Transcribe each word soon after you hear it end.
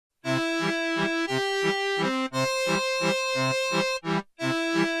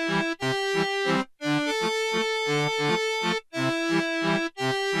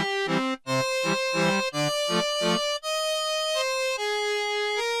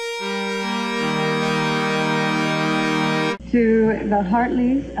To the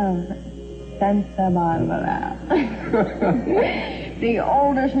Hartleys of Santa Barbara. The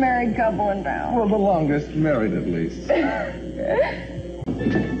oldest married couple in town. Well, the longest married, at least.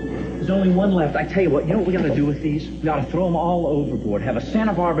 There's only one left. I tell you what we got to do with these? We got to throw them all overboard. Have a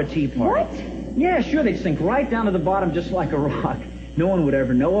Santa Barbara tea party. What? Yeah, sure. They'd sink right down to the bottom just like a rock. No one would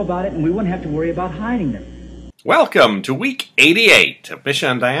ever know about it, and we wouldn't have to worry about hiding them. Welcome to week 88 of Misha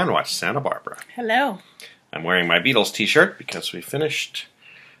and Dianne Watch Santa Barbara. Hello. I'm wearing my Beatles t-shirt because we finished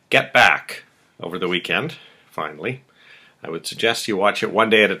Get Back over the weekend, finally. I would suggest you watch it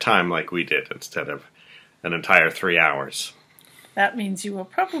one day at a time like we did instead of an entire 3 hours. That means you will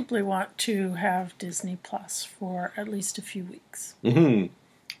probably want to have Disney Plus for at least a few weeks. Mm-hmm.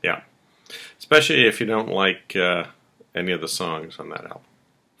 Yeah. Especially if you don't like any of the songs on that album.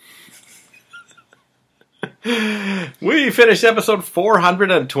 We finished episode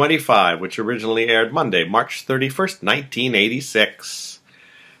 425, which originally aired Monday, March 31st, 1986.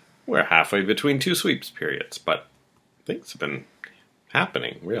 We're halfway between two sweeps periods, but things have been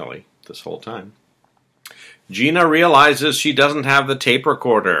happening, really, this whole time. Gina realizes she doesn't have the tape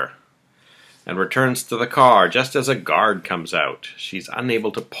recorder and returns to the car just as a guard comes out. She's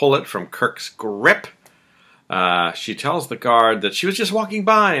unable to pull it from Kirk's grip. She tells the guard that she was just walking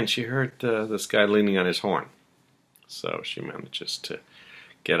by and she heard this guy leaning on his horn. So she manages to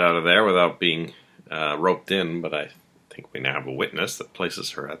get out of there without being roped in, but I think we now have a witness that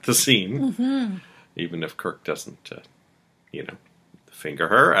places her at the scene, even if Kirk doesn't, finger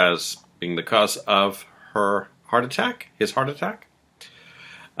her as being the cause of her heart attack, his heart attack.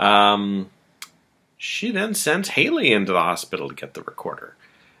 She then sends Haley into the hospital to get the recorder.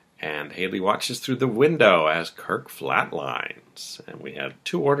 And Haley watches through the window as Kirk flatlines. And we have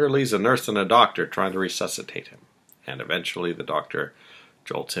two orderlies, a nurse, and a doctor trying to resuscitate him. And eventually the doctor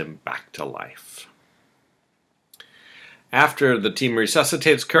jolts him back to life. After the team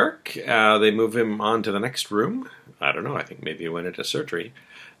resuscitates Kirk, they move him on to the next room. I don't know, I think maybe he went into surgery.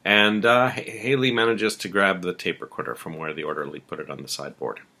 And Haley manages to grab the tape recorder from where the orderly put it on the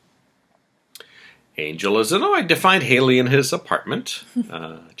sideboard. Angel is annoyed to find Haley in his apartment.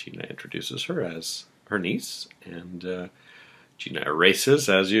 Gina introduces her as her niece, and Gina erases,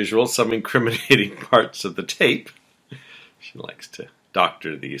 as usual, some incriminating parts of the tape. She likes to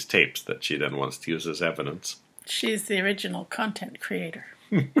doctor these tapes that she then wants to use as evidence. She's the original content creator.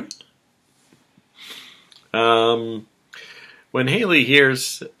 When Haley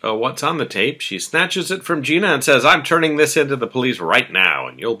hears what's on the tape, she snatches it from Gina and says, "I'm turning this into the police right now,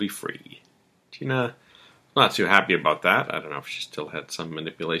 and you'll be free." Gina, not too happy about that. I don't know if she still had some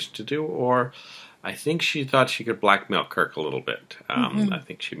manipulation to do, or I think she thought she could blackmail Kirk a little bit. I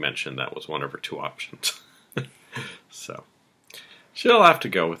think she mentioned that was one of her two options. So she'll have to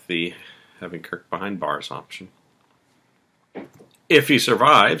go with the having Kirk behind bars option. If he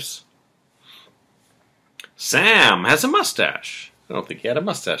survives. Sam has a mustache. I don't think he had a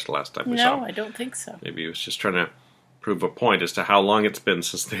mustache the last time we saw him. No, I don't think so. Maybe he was just trying to prove a point as to how long it's been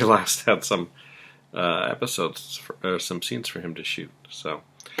since they last had some episodes, or some scenes for him to shoot. So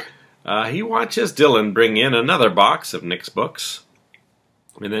he watches Dylan bring in another box of Nick's books.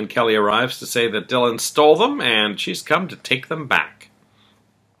 And then Kelly arrives to say that Dylan stole them and she's come to take them back.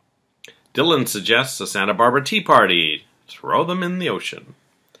 Dylan suggests a Santa Barbara tea party. Throw them in the ocean.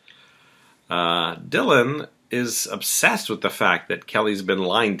 Dylan is obsessed with the fact that Kelly's been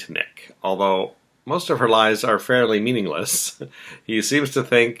lying to Nick, although most of her lies are fairly meaningless. He seems to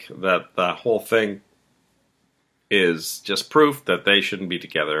think that the whole thing is just proof that they shouldn't be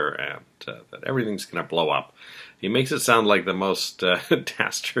together and that everything's going to blow up. He makes it sound like the most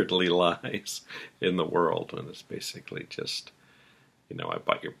dastardly lies in the world, and it's basically just, I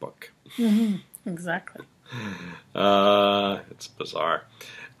bought your book. Exactly. It's bizarre.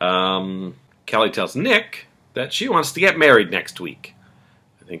 Kelly tells Nick that she wants to get married next week.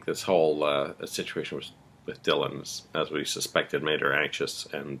 I think this whole situation with Dylan, as we suspected, made her anxious,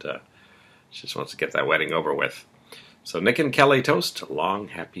 and she just wants to get that wedding over with. So Nick and Kelly toast long,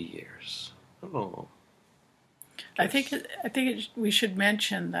 happy years. Oh, I think we should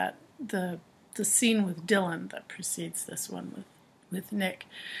mention that the scene with Dylan that precedes this one with Nick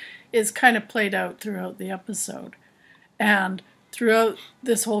is kind of played out throughout the episode, and throughout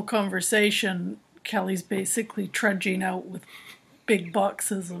this whole conversation, Kelly's basically trudging out with big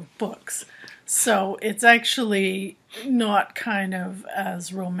boxes of books. So it's actually not kind of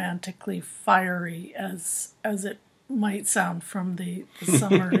as romantically fiery as it might sound from the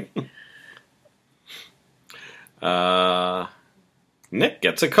summary. Nick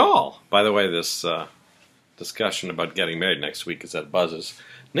gets a call. By the way, this discussion about getting married next week is at Buzz's.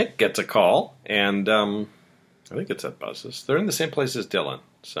 Nick gets a call, and I think it's at Buzz's. They're in the same place as Dylan,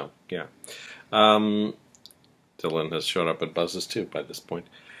 so yeah. Dylan has shown up at Buzz's too by this point.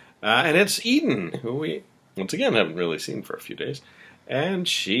 And it's Eden, who we, once again, haven't really seen for a few days. And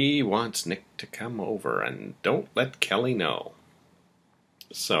she wants Nick to come over and don't let Kelly know.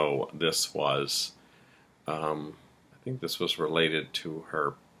 So this was, I think this was related to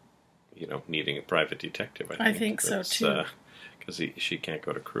her, needing a private detective. I think so, too. Because she can't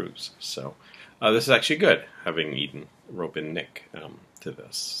go to cruise. So this is actually good, having Eden rope in Nick to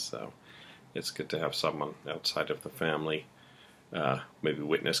this. So it's good to have someone outside of the family maybe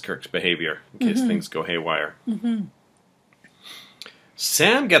witness Kirk's behavior in case things go haywire. Mm-hmm.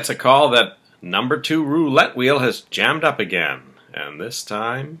 Sam gets a call that number 2 roulette wheel has jammed up again. And this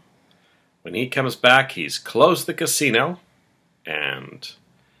time, when he comes back, he's closed the casino, and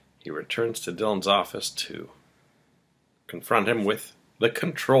he returns to Dylan's office to confront him with the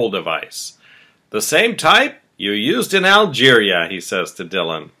control device. The same type you used in Algeria, he says to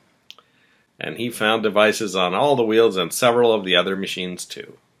Dylan. And he found devices on all the wheels and several of the other machines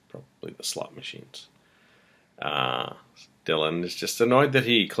too. Probably the slot machines. Dylan is just annoyed that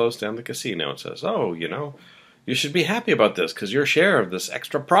he closed down the casino and says, oh, you should be happy about this because your share of this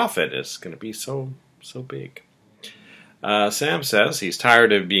extra profit is going to be so big. Sam says he's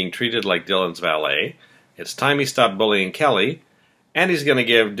tired of being treated like Dylan's valet. It's time he stopped bullying Kelly, and he's going to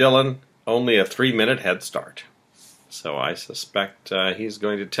give Dylan only a 3-minute head start. So I suspect he's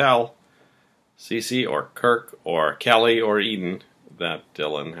going to tell Cece or Kirk or Kelly or Eden that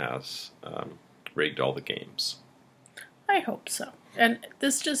Dylan has rigged all the games. I hope so. And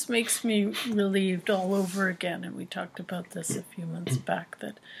this just makes me relieved all over again, and we talked about this a few months back,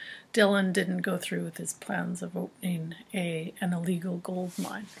 that Dylan didn't go through with his plans of opening an illegal gold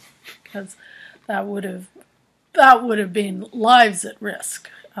mine, because that would have been lives at risk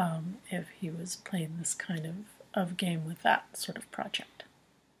if he was playing this kind of game with that sort of project.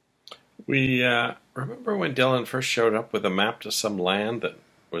 We remember when Dylan first showed up with a map to some land that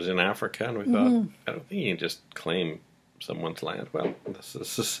was in Africa, and we thought, I don't think he can just claim someone's land. Well, this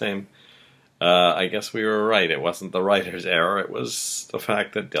is the same. I guess we were right. It wasn't the writer's error. It was the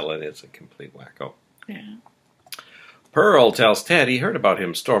fact that Dylan is a complete wacko. Yeah. Pearl tells Ted he heard about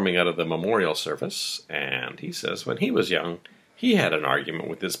him storming out of the memorial service, and he says when he was young, he had an argument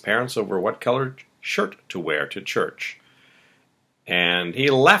with his parents over what colored shirt to wear to church. And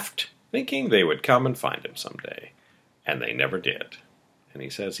he left thinking they would come and find him someday. And they never did. And he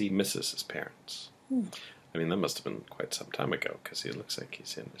says he misses his parents. I mean, that must have been quite some time ago, because he looks like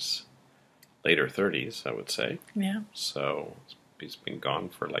he's in his later 30s, I would say. Yeah. So he's been gone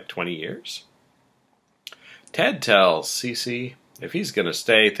for like 20 years. Ted tells Cece if he's going to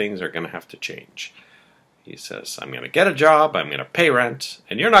stay, things are going to have to change. He says, I'm going to get a job, I'm going to pay rent,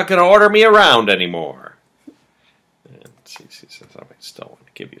 and you're not going to order me around anymore. And Cece says, I still want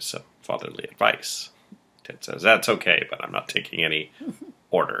to give you some fatherly advice. Ted says, that's okay, but I'm not taking any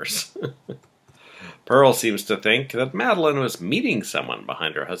orders. Pearl seems to think that Madeline was meeting someone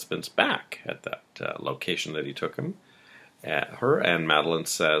behind her husband's back at that location that he took him. Her and Madeline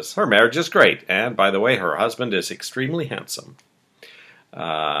says her marriage is great, and by the way, her husband is extremely handsome.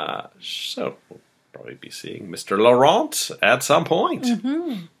 So we'll probably be seeing Mr. Laurent at some point.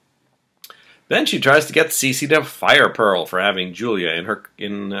 Mm-hmm. Then she tries to get Cece to fire Pearl for having Julia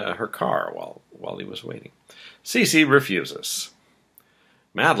in her car while he was waiting. Cece refuses.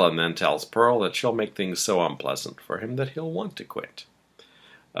 Madeline then tells Pearl that she'll make things so unpleasant for him that he'll want to quit.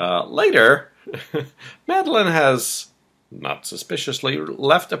 Later, Madeline has, not suspiciously,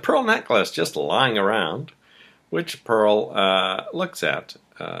 left a pearl necklace just lying around, which Pearl looks at.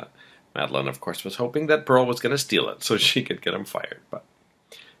 Madeline, of course, was hoping that Pearl was going to steal it so she could get him fired, but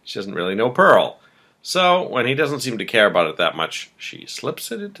she doesn't really know Pearl. So, when he doesn't seem to care about it that much, she slips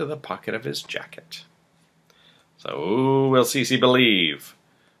it into the pocket of his jacket. So, who will Cece believe?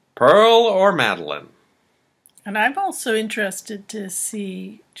 Pearl or Madeline? And I'm also interested to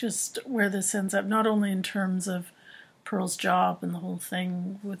see just where this ends up, not only in terms of Pearl's job and the whole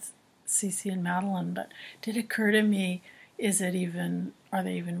thing with Cece and Madeline, but it did occur to me, are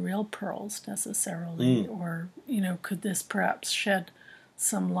they even real pearls necessarily? Or, could this perhaps shed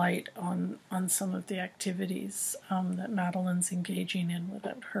some light on some of the activities that Madeline's engaging in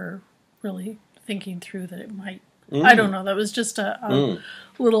without her really thinking through that it might. I don't know. That was just a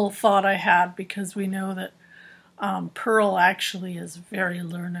little thought I had, because we know that Pearl actually is very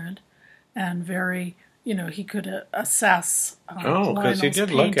learned and very, he could assess because he did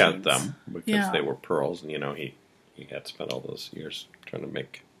paintings. look at them because they were pearls, and, he had spent all those years trying to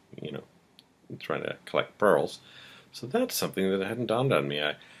make, trying to collect pearls. So that's something that hadn't dawned on me.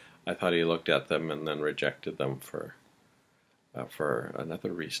 I thought he looked at them and then rejected them for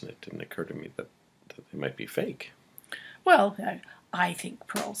another reason. It didn't occur to me that they might be fake. Well, I think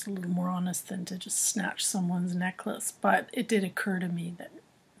Pearl's a little more honest than to just snatch someone's necklace, but it did occur to me that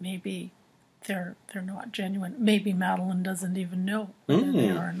maybe they're not genuine. Maybe Madeline doesn't even know whether they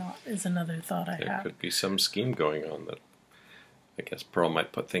are or not, is another thought I have. There could be some scheme going on that I guess Pearl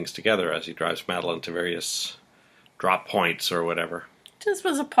might put things together as he drives Madeline to various drop points or whatever. Just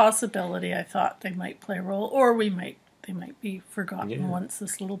was a possibility. I thought they might play a role, or they might be forgotten once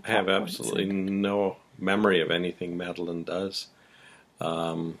this little plot I have absolutely no memory of anything Madeline does,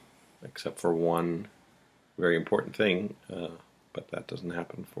 except for one very important thing, but that doesn't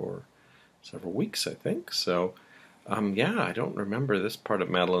happen for several weeks, I think. So, I don't remember this part of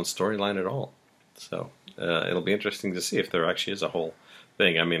Madeline's storyline at all. So, it'll be interesting to see if there actually is a whole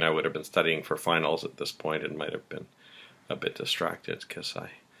thing. I mean, I would have been studying for finals at this point and might have been a bit distracted because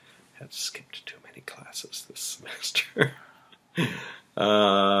I had skipped too many classes this semester.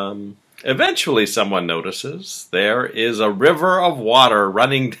 Eventually someone notices there is a river of water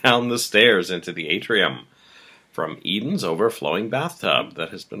running down the stairs into the atrium from Eden's overflowing bathtub that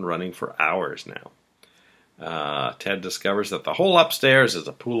has been running for hours now. Ted discovers that the whole upstairs is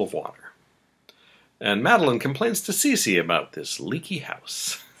a pool of water. And Madeline complains to Cece about this leaky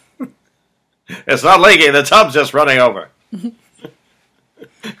house. It's not leaky, the tub's just running over.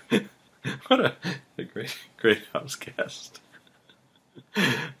 What a great house guest.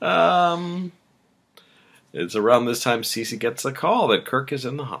 It's around this time Cece gets a call that Kirk is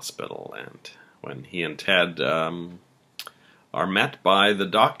in the hospital, and when he and Ted are met by the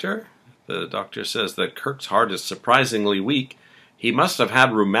doctor says that Kirk's heart is surprisingly weak. He must have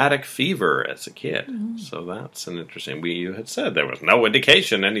had rheumatic fever as a kid. So that's an interesting... You had said there was no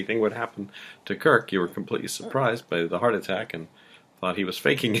indication anything would happen to Kirk. You were completely surprised by the heart attack and thought he was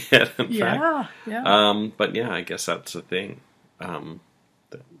faking it, in fact. Yeah. But yeah, I guess that's the thing.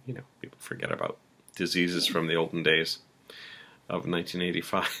 That, people forget about diseases from the olden days of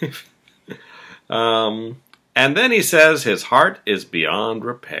 1985. And then he says his heart is beyond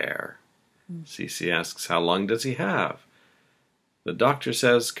repair. Cece asks, how long does he have? The doctor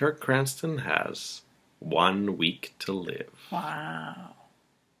says Kirk Cranston has 1 week to live. Wow.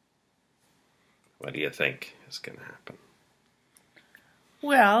 What do you think is going to happen?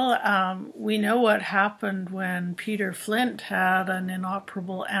 Well, we know what happened when Peter Flint had an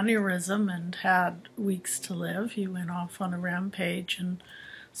inoperable aneurysm and had weeks to live. He went off on a rampage and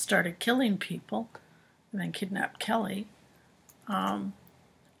started killing people and then kidnapped Kelly.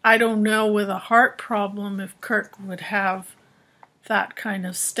 I don't know with a heart problem if Kirk would have that kind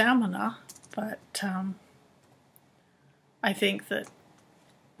of stamina, but I think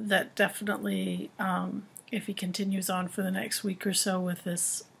that definitely if he continues on for the next week or so with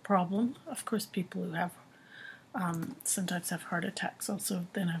this problem, of course people who have sometimes have heart attacks also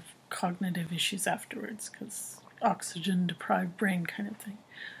then have cognitive issues afterwards because oxygen deprived brain kind of thing.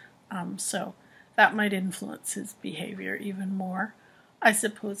 So that might influence his behavior even more. I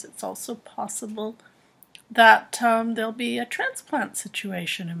suppose it's also possible that there'll be a transplant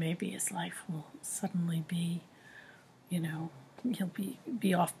situation and maybe his life will suddenly be, he'll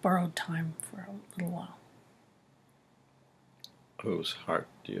be off borrowed time for a little while. Whose heart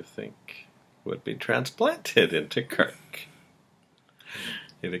do you think would be transplanted into Kirk?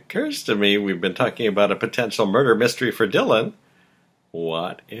 It occurs to me we've been talking about a potential murder mystery for Dylan.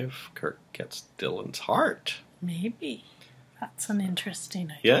 What if Kirk gets Dylan's heart? Maybe. That's an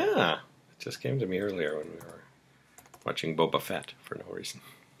interesting idea. Yeah. It just came to me earlier when we were watching Boba Fett for no reason.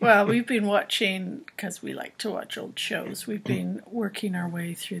 Well, we've been watching, because we like to watch old shows, we've been working our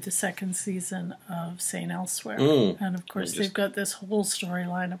way through the second season of St. Elsewhere. And of course, they've got this whole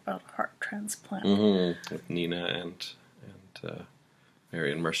storyline about heart transplant. With Nina and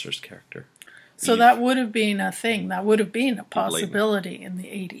Marion Mercer's character. So that would have been a thing. That would have been a possibility in the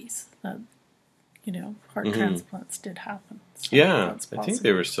 80s. That, heart transplants did happen. So yeah, I think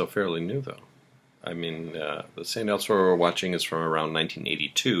they were still fairly new, though. I mean, the St. Elsewhere we're watching is from around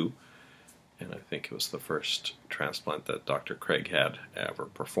 1982, and I think it was the first transplant that Dr. Craig had ever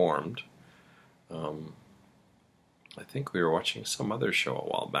performed. I think we were watching some other show a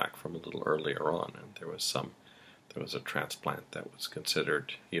while back from a little earlier on, and there was a transplant that was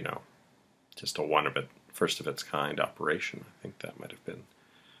considered, just a first of its kind operation. I think that might have been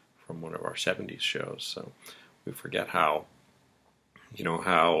from one of our 70s shows. So we forget how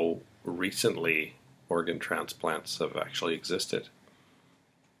recently organ transplants have actually existed.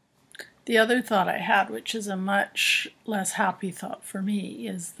 The other thought I had, which is a much less happy thought for me,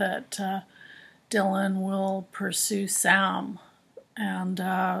 is that Dylan will pursue Sam and,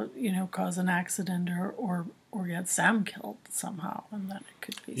 cause an accident or get Sam killed somehow, and then it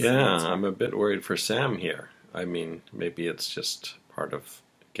could be... Yeah, I'm a bit worried for Sam here. I mean, maybe it's just part of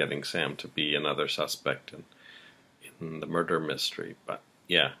getting Sam to be another suspect in the murder mystery, but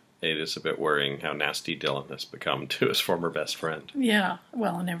yeah, it is a bit worrying how nasty Dylan has become to his former best friend. Yeah,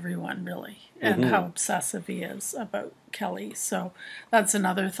 well, and everyone, really, and how obsessive he is about Kelly. So that's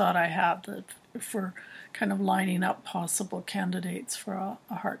another thought I had, that for kind of lining up possible candidates for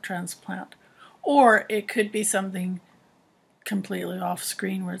a heart transplant. Or it could be something completely off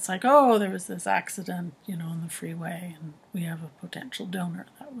screen where it's like, oh, there was this accident, on the freeway, and we have a potential donor.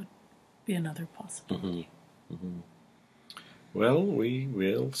 That would be another possibility. Well, we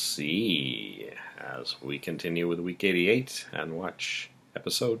will see as we continue with week 88 and watch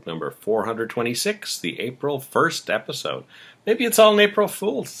episode number 426, the April 1st episode. Maybe it's all an April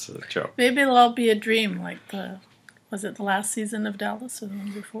Fool's joke. Maybe it'll all be a dream, like was it the last season of Dallas or the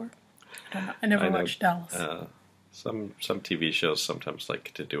one before? I don't know. I never watched Dallas. Some TV shows sometimes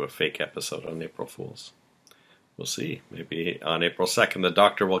like to do a fake episode on April Fool's. We'll see. Maybe on April 2nd, the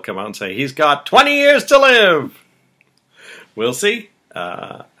doctor will come out and say, he's got 20 years to live! We'll see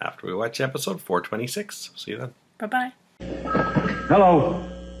after we watch episode 426. See you then. Bye-bye. Hello.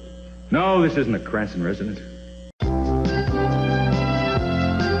 No, this isn't a Cranston residence.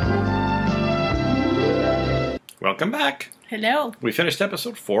 Welcome back. Hello. We finished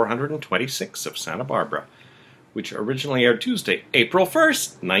episode 426 of Santa Barbara, which originally aired Tuesday, April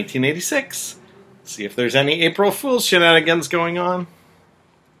 1st, 1986. See if there's any April Fool's shenanigans going on.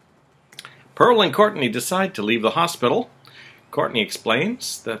 Pearl and Courtney decide to leave the hospital. Courtney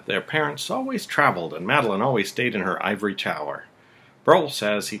explains that their parents always traveled and Madeline always stayed in her ivory tower. Pearl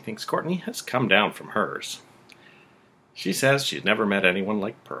says he thinks Courtney has come down from hers. She says she's never met anyone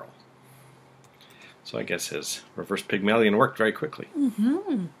like Pearl. So I guess his reverse Pygmalion worked very quickly.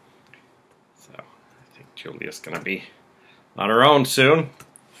 Mm-hmm. So I think Julia's going to be on her own soon.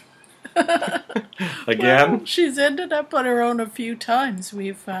 Again. Well, she's ended up on her own a few times.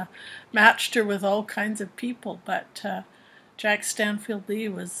 We've matched her with all kinds of people, but Jack Stanfield Lee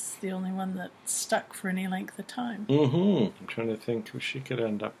was the only one that stuck for any length of time. I'm trying to think who she could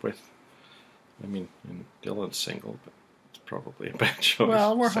end up with. I mean, Dylan's single, but it's probably a bad choice.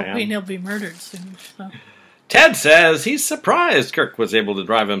 Well, we're Sam. hoping he'll be murdered soon. So. Ted says he's surprised Kirk was able to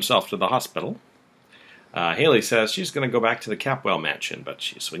drive himself to the hospital. Haley says she's going to go back to the Capwell mansion, but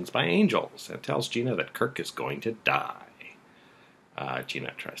she swings by angels and tells Gina that Kirk is going to die.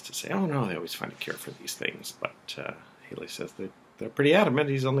 Gina tries to say, oh no, they always find a cure for these things, but Haley says they're pretty adamant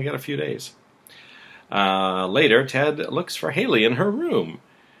he's only got a few days. Later, Ted looks for Haley in her room.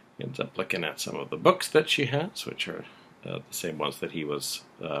 He ends up looking at some of the books that she has, which are the same ones that he was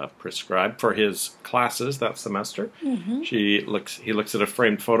prescribed for his classes that semester. Mm-hmm. He looks at a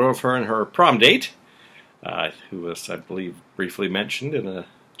framed photo of her and her prom date, who was, I believe, briefly mentioned in a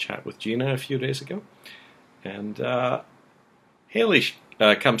chat with Gina a few days ago. And Haley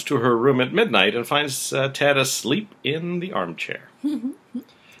comes to her room at midnight and finds Ted asleep in the armchair.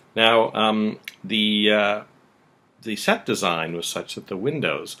 Now, the set design was such that the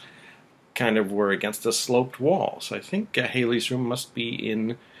windows kind of were against a sloped wall. So I think Haley's room must be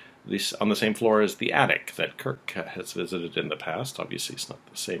on the same floor as the attic that Kirk has visited in the past. Obviously, it's not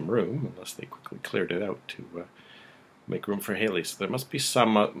the same room, unless they quickly cleared it out to make room for Haley. So there must be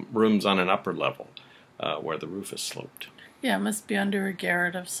some rooms on an upper level where the roof is sloped. Yeah, it must be under a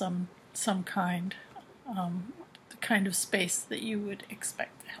garret of some kind. The kind of space that you would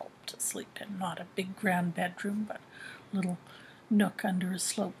expect to help to sleep in. Not a big grand bedroom, but a little nook under a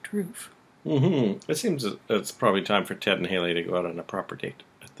sloped roof. It seems it's probably time for Ted and Haley to go out on a proper date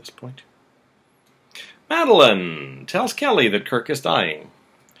at this point. Madeline tells Kelly that Kirk is dying.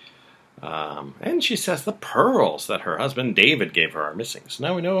 And she says the pearls that her husband David gave her are missing. So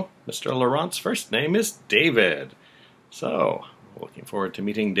now we know Mr. Laurent's first name is David. So, looking forward to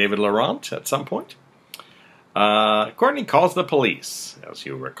meeting David Laurent at some point. Courtney calls the police. As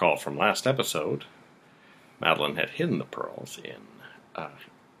you recall from last episode, Madeline had hidden the pearls in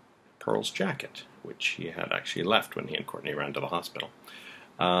Pearl's jacket, which he had actually left when he and Courtney ran to the hospital.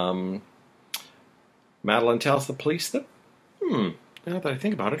 Madeline tells the police that, now that I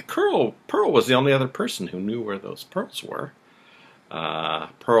think about it, Pearl was the only other person who knew where those pearls were.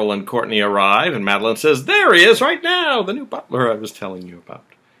 Pearl and Courtney arrive, and Madeline says, there he is right now, the new butler I was telling you about.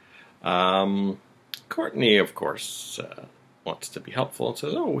 Courtney, of course, wants to be helpful and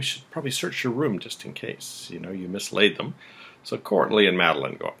says, we should probably search your room just in case, you mislaid them. So Courtney and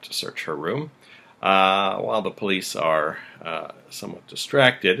Madeline go up to search her room. While the police are somewhat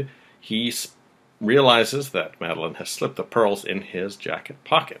distracted, he realizes that Madeline has slipped the pearls in his jacket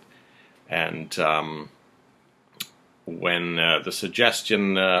pocket. And when the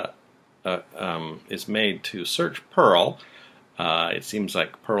suggestion is made to search Pearl, it seems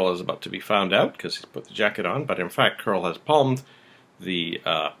like Pearl is about to be found out because he's put the jacket on, but in fact Pearl has palmed the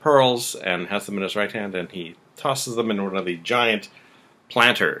pearls and has them in his right hand, and he tosses them in one of the giant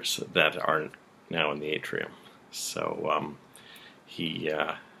planters that are now in the atrium. So he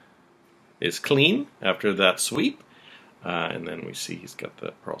is clean after that sweep, and then we see he's got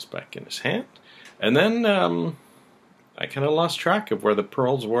the pearls back in his hand. And then I kind of lost track of where the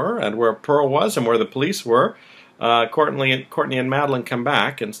pearls were and where Pearl was and where the police were. Courtney and Madeline come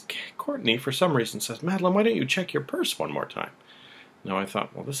back, and Courtney, for some reason, says, "Madeline, why don't you check your purse one more time?" Now I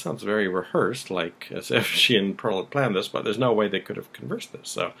thought, well, this sounds very rehearsed, like as if she and Pearl had planned this, but there's no way they could have conversed this.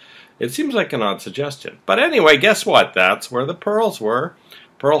 So it seems like an odd suggestion. But anyway, guess what? That's where the pearls were.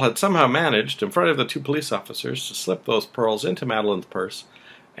 Pearl had somehow managed, in front of the two police officers, to slip those pearls into Madeline's purse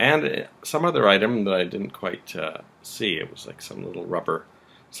and some other item that I didn't quite see. It was like some little rubber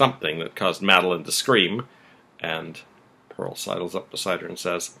something that caused Madeline to scream. And Pearl sidles up beside her and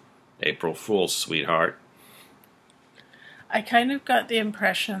says, "April Fool's, sweetheart." I kind of got the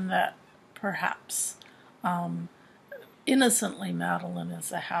impression that perhaps innocently Madeline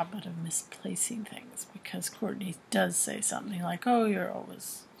has a habit of misplacing things, because Courtney does say something like, "Oh, you're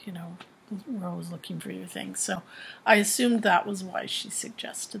always, we're always looking for your things." So I assumed that was why she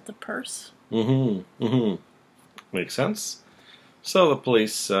suggested the purse. Makes sense. So the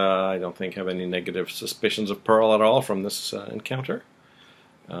police, I don't think, have any negative suspicions of Pearl at all from this encounter.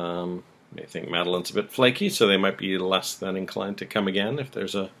 They think Madeline's a bit flaky, so they might be less than inclined to come again if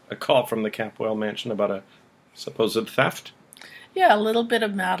there's a call from the Capwell mansion about a supposed theft. Yeah, a little bit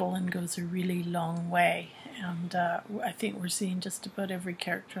of Madeline goes a really long way, and I think we're seeing just about every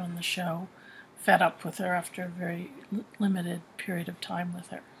character on the show fed up with her after a very limited period of time with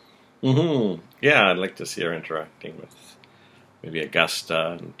her. Yeah, I'd like to see her interacting with maybe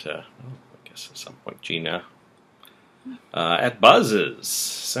Augusta and, I guess at some point, Gina. At Buzz's,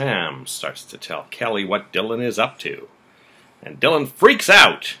 Sam starts to tell Kelly what Dylan is up to. And Dylan freaks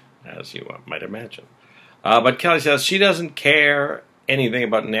out, as you might imagine. But Kelly says she doesn't care anything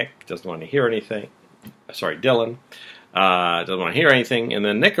about Nick, doesn't want to hear anything. Dylan doesn't want to hear anything. And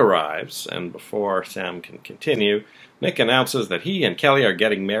then Nick arrives, and before Sam can continue, Nick announces that he and Kelly are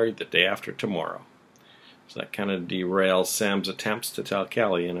getting married the day after tomorrow. So that kind of derails Sam's attempts to tell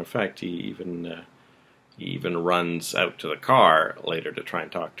Kelly, and in fact, he even runs out to the car later to try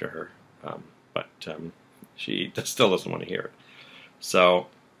and talk to her, but she still doesn't want to hear it. So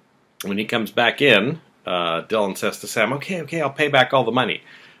when he comes back in, Dylan says to Sam, okay, I'll pay back all the money.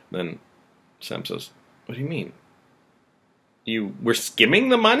 Then Sam says, "What do you mean? You were skimming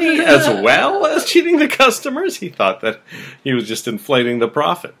the money as well as cheating the customers?" He thought that he was just inflating the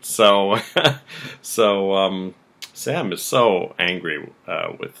profit. So Sam is so angry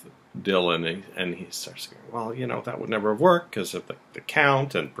with Dylan, and he starts going, "Well, that would never work because of the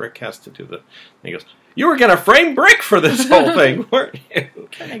count, and Brick has to do the..." And he goes, "You were going to frame Brick for this whole thing, weren't you?"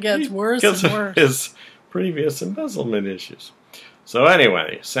 Kind of gets worse because and worse. Of his previous embezzlement issues. So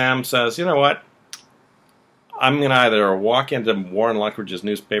anyway, Sam says, "You know what? I'm going to either walk into Warren Lockridge's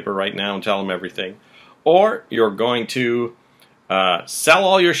newspaper right now and tell him everything, or you're going to sell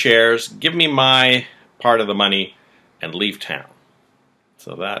all your shares, give me my part of the money, and leave town."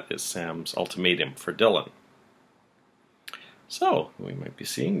 So that is Sam's ultimatum for Dylan. So we might be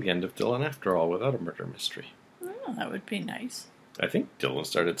seeing the end of Dylan after all without a murder mystery. Oh, that would be nice. I think Dylan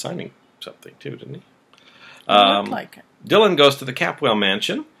started signing something too, didn't he? It looked like it. Dylan goes to the Capwell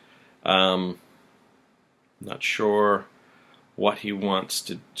mansion. Not sure what he wants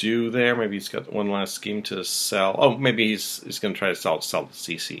to do there. Maybe he's got one last scheme to sell. Oh, maybe he's going to try to sell to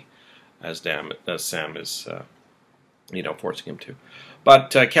Cece, as Sam is, forcing him to. But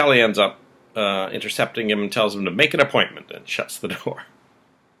Kelly ends up intercepting him and tells him to make an appointment and shuts the door.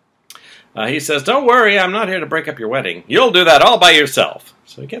 He says, "Don't worry, I'm not here to break up your wedding. You'll do that all by yourself."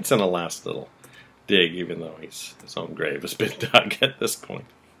 So he gets in a last little dig, even though his own grave has been dug at this point.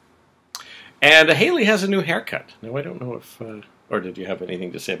 And Haley has a new haircut. Now, I don't know if... or did you have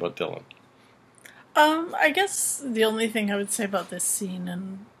anything to say about Dylan? I guess the only thing I would say about this scene,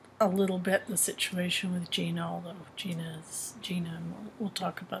 and a little bit the situation with Gina, although Gina is Gina, and we'll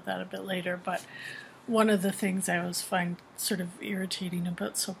talk about that a bit later, but one of the things I always find sort of irritating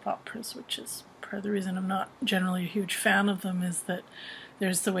about soap operas, which is part of the reason I'm not generally a huge fan of them, is that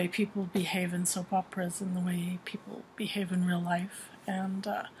there's the way people behave in soap operas and the way people behave in real life. And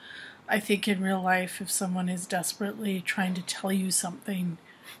I think in real life, if someone is desperately trying to tell you something,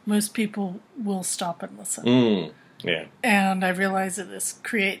 most people will stop and listen. Yeah. And I realize that this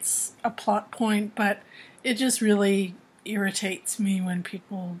creates a plot point, but it just really irritates me when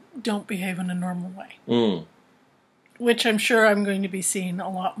people don't behave in a normal way. Which I'm sure I'm going to be seeing a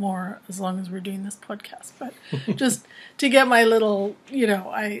lot more as long as we're doing this podcast. But just to get my little,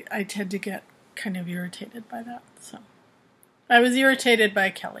 I tend to get kind of irritated by that. So I was irritated by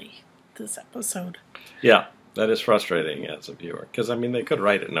Kelly this episode. Yeah, that is frustrating as a viewer. Because, I mean, they could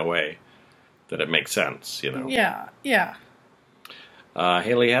write it in a way that it makes sense, Yeah.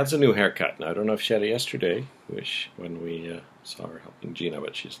 Haley has a new haircut. Now, I don't know if she had it yesterday, when we saw her helping Gina,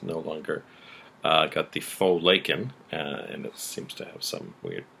 but she's no longer got the faux lichen, and it seems to have some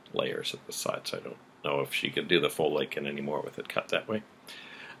weird layers at the side, so I don't know if she could do the faux lichen anymore with it cut that way.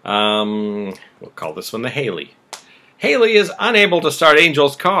 We'll call this one the Haley. Haley is unable to start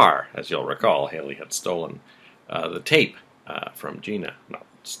Angel's car. As you'll recall, Haley had stolen the tape from Gina. Not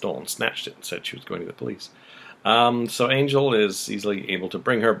stolen, snatched it and said she was going to the police. So Angel is easily able to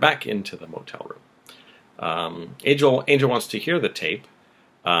bring her back into the motel room. Angel wants to hear the tape,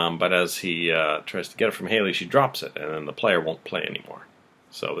 but as he tries to get it from Haley, she drops it, and then the player won't play anymore.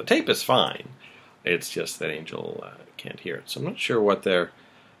 So the tape is fine. It's just that Angel can't hear it. So I'm not sure what they're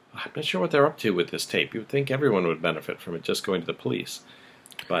up to with this tape. You would think everyone would benefit from it just going to the police,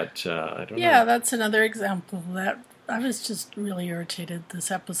 but I don't know. Yeah, that's another example of that. I was just really irritated. This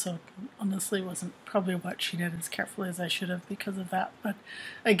episode honestly wasn't probably watching it as carefully as I should have because of that. But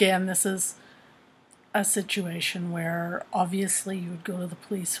again, this is a situation where obviously you would go to the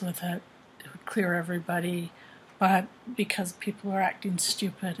police with it. It would clear everybody. But because people are acting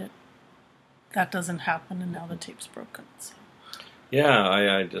stupid, that doesn't happen, and now the tape's broken. So.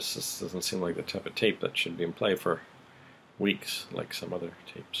 Yeah, this doesn't seem like the type of tape that should be in play for weeks, like some other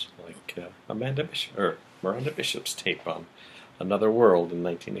tapes, like Miranda Bishop's tape on Another World in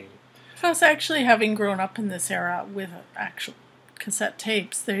 1980. Plus, actually, having grown up in this era with actual cassette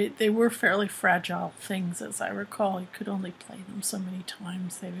tapes, they were fairly fragile things, as I recall. You could only play them so many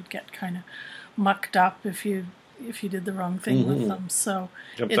times. They would get kind of mucked up if you did the wrong thing with them. So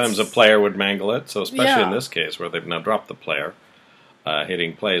sometimes a player would mangle it, so especially in this case where they've now dropped the player,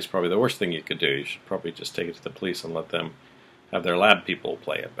 hitting play is probably the worst thing you could do. You should probably just take it to the police and let them have their lab people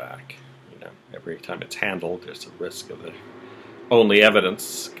play it back. Every time it's handled, there's a risk of the only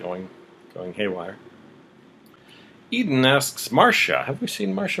evidence going haywire. Eden asks Marcia, have we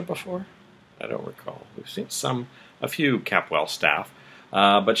seen Marcia before? I don't recall. We've seen a few Capwell staff,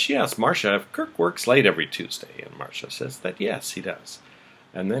 but she asks Marcia if Kirk works late every Tuesday, and Marcia says that yes, he does.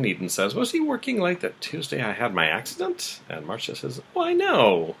 And then Eden says, was he working late that Tuesday I had my accident? And Marcia says, why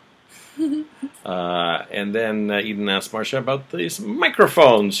no. And then Eden asks Marcia about these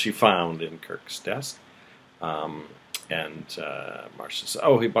microphones she found in Kirk's desk. And Marcia says,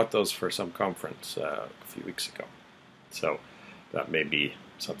 he bought those for some conference a few weeks ago. So that may be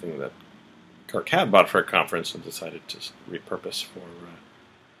something that Kirk had bought for a conference and decided to repurpose for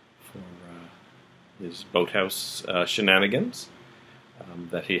his boathouse shenanigans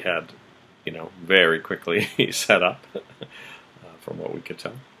that he had, very quickly set up, from what we could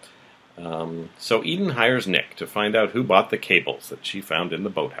tell. So Eden hires Nick to find out who bought the cables that she found in the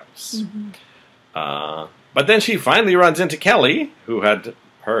boathouse. But then she finally runs into Kelly, who had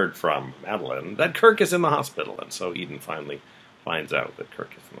heard from Madeline that Kirk is in the hospital, and so Eden finally finds out that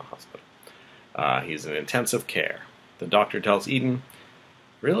Kirk is in the hospital. He's in intensive care. The doctor tells Eden,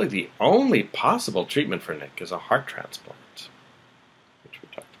 really the only possible treatment for Nick is a heart transplant, which we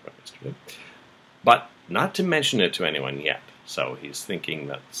talked about yesterday, but not to mention it to anyone yet. So he's thinking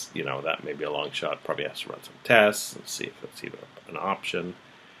that may be a long shot. Probably has to run some tests and see if it's even an option.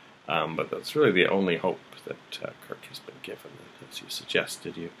 But that's really the only hope that Kirk has been given. As you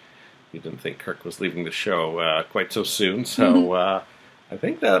suggested, you didn't think Kirk was leaving the show quite so soon. So I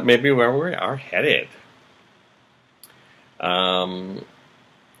think that may be where we are headed.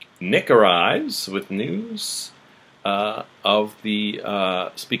 Nick arrives with news of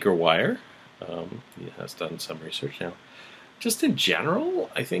the speaker wire. He has done some research now. Just in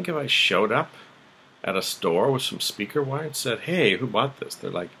general, I think if I showed up at a store with some speaker wire and said, hey, who bought this? They're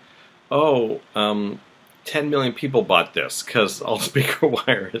like, 10 million people bought this because all speaker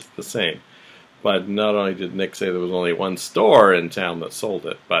wire is the same. But not only did Nick say there was only one store in town that sold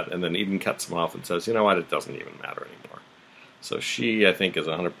it, and then Eden cuts him off and says, you know what, it doesn't even matter anymore. So she, I think, is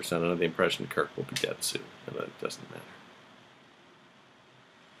 100% under the impression Kirk will be dead soon, and that it doesn't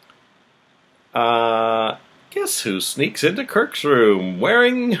matter. Guess who sneaks into Kirk's room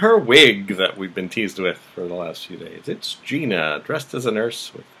wearing her wig that we've been teased with for the last few days? It's Gina, dressed as a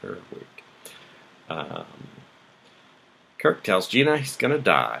nurse with her wig. Kirk tells Gina he's going to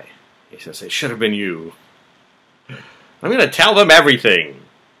die. He says, it should have been you. I'm going to tell them everything.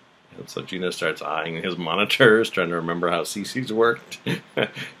 And so Gina starts eyeing his monitors, trying to remember how Cece's worked.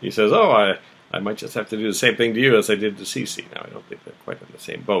 He says, I might just have to do the same thing to you as I did to Cece. Now, I don't think they're quite in the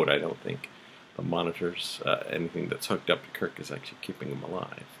same boat. I don't think the monitors, anything that's hooked up to Kirk is actually keeping him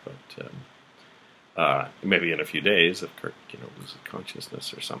alive. But maybe in a few days, if Kirk, loses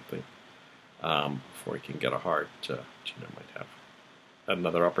consciousness or something, before he can get a heart, Gina might have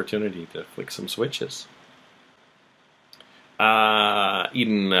another opportunity to flick some switches.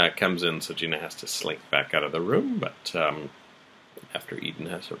 Eden comes in, so Gina has to slink back out of the room, but after Eden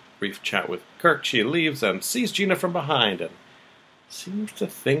has a brief chat with Kirk, she leaves and sees Gina from behind and seems to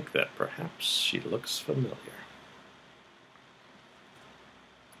think that perhaps she looks familiar.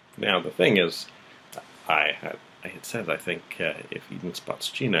 Now, the thing is, I had said I think if Eden spots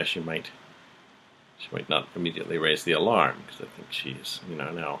Gina, she might not immediately raise the alarm, because I think she's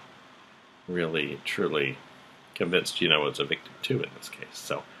now really, truly convinced Gina was a victim too in this case.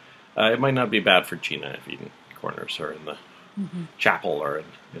 So it might not be bad for Gina if Eden corners her in the chapel or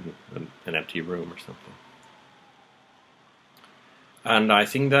in an empty room or something. And I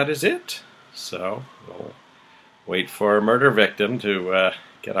think that is it. So we'll wait for a murder victim to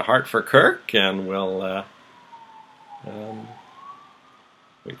get a heart for Kirk, and we'll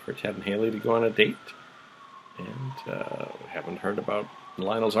wait for Ted and Haley to go on a date. And we haven't heard about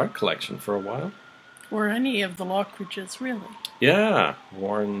Lionel's art collection for a while. Or any of the Lockridges, really. Yeah,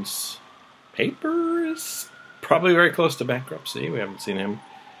 Warren's paper is probably very close to bankruptcy. We haven't seen him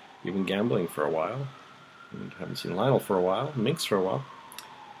even gambling for a while. We haven't seen Lionel for a while, Minx for a while.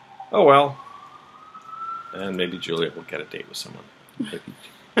 Oh well. And maybe Juliet will get a date with someone.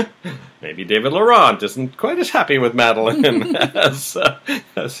 Maybe David Laurent isn't quite as happy with Madeline as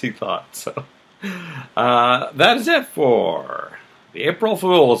he thought. So that is it for the April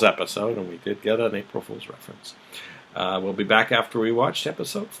Fool's episode, and we did get an April Fool's reference. We'll be back after we watched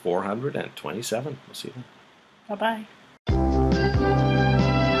episode 427. We'll see you then. Bye-bye.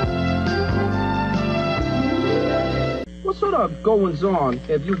 What sort of goings on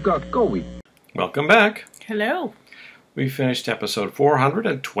have you got going? Welcome back. Hello. We finished episode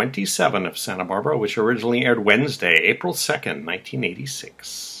 427 of Santa Barbara, which originally aired Wednesday, April 2nd,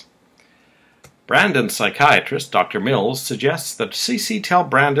 1986. Brandon's psychiatrist, Dr. Mills, suggests that Cece tell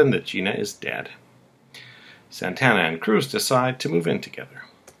Brandon that Gina is dead. Santana and Cruz decide to move in together.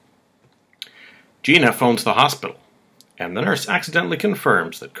 Gina phones the hospital, and the nurse accidentally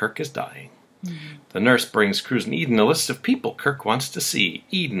confirms that Kirk is dying. The nurse brings Cruz and Eden a list of people Kirk wants to see.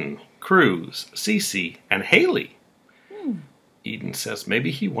 Eden, Cruz, Cece, and Haley. Eden says maybe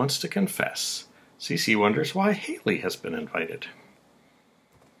he wants to confess. Cece wonders why Haley has been invited.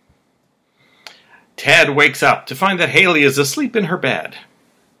 Ted wakes up to find that Haley is asleep in her bed.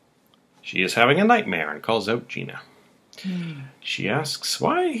 She is having a nightmare and calls out Gina. She asks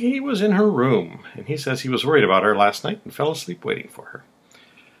why he was in her room, and he says he was worried about her last night and fell asleep waiting for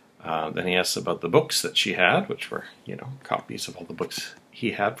her. Then he asks about the books that she had, which were, copies of all the books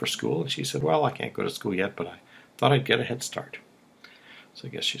he had for school. And she said, well, I can't go to school yet, but I thought I'd get a head start. So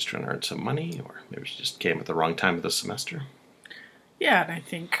I guess she's trying to earn some money, or maybe she just came at the wrong time of the semester. Yeah, and I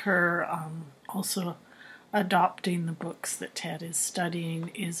think her also adopting the books that Ted is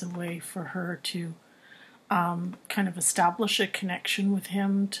studying is a way for her to kind of establish a connection with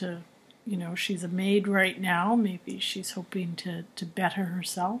him to, she's a maid right now. Maybe she's hoping to better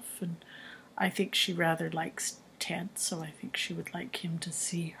herself. And I think she rather likes Ted, so I think she would like him to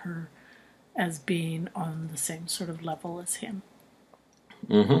see her as being on the same sort of level as him.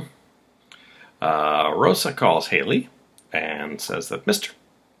 Rosa calls Haley and says that Mr.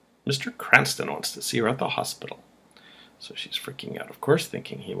 Cranston wants to see her at the hospital. So she's freaking out, of course,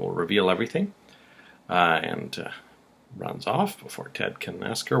 thinking he will reveal everything. And runs off before Ted can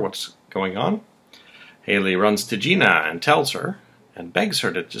ask her what's going on. Haley runs to Gina and tells her and begs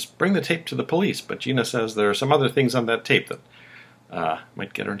her to just bring the tape to the police. But Gina says there are some other things on that tape that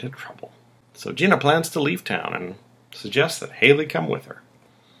might get her into trouble. So Gina plans to leave town and suggests that Haley come with her.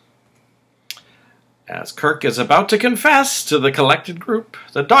 As Kirk is about to confess to the collected group,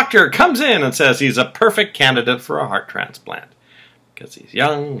 the doctor comes in and says he's a perfect candidate for a heart transplant because he's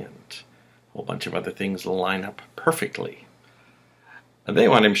young and a whole bunch of other things line up perfectly. And they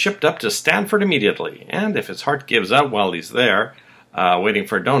want him shipped up to Stanford immediately, and if his heart gives out while he's there, waiting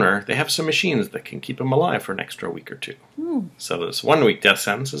for a donor, they have some machines that can keep him alive for an extra week or two. So this 1 week death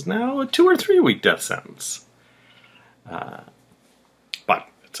sentence is now a 2 or 3 week death sentence. But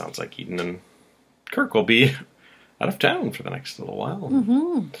it sounds like Eden and Kirk will be out of town for the next little while.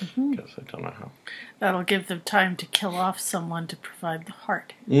 Because I don't know how. That'll give them time to kill off someone to provide the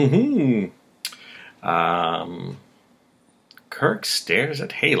heart. Kirk stares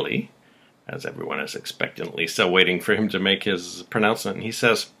at Haley, as everyone is expectantly so waiting for him to make his pronouncement, and he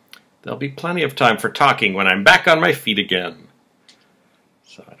says, "There'll be plenty of time for talking when I'm back on my feet again."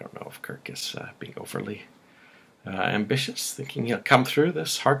 So I don't know if Kirk is being overly ambitious, thinking he'll come through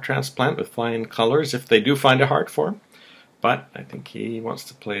this heart transplant with flying colors if they do find a heart for him. But I think he wants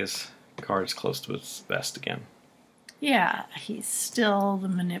to play his cards close to his vest again. Yeah, he's still the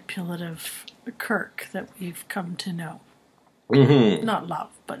manipulative Kirk that we've come to know. Not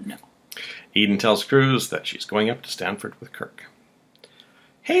love, but know. Eden tells Cruz that she's going up to Stanford with Kirk.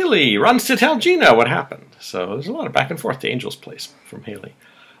 Haley runs to tell Gina what happened. So there's a lot of back and forth to Angel's place from Haley.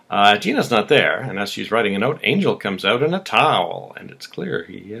 Gina's not there, and as she's writing a note, Angel comes out in a towel, and it's clear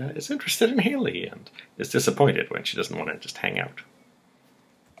he is interested in Haley and is disappointed when she doesn't want to just hang out.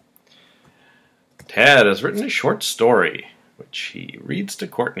 Ted has written a short story, which he reads to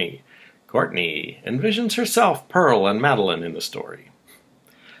Courtney. Courtney envisions herself, Pearl, and Madeline in the story.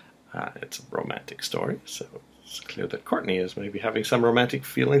 It's a romantic story, so it's clear that Courtney is maybe having some romantic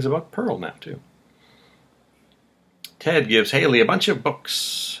feelings about Pearl now, too. Ted gives Haley a bunch of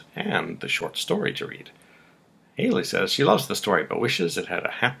books and the short story to read. Haley says she loves the story, but wishes it had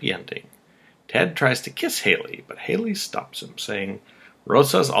a happy ending. Ted tries to kiss Haley, but Haley stops him, saying,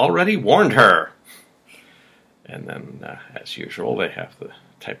 "Rosa's already warned her." And then, as usual, they have the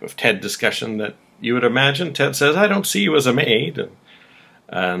type of Ted discussion that you would imagine. Ted says, "I don't see you as a maid."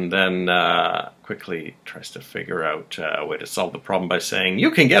 And then quickly tries to figure out a way to solve the problem by saying,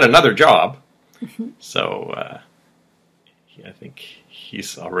 "You can get another job." So I think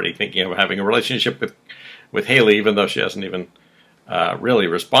he's already thinking of having a relationship with Haley, even though she hasn't even really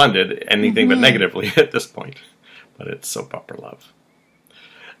responded anything but negatively at this point. But it's soap opera love.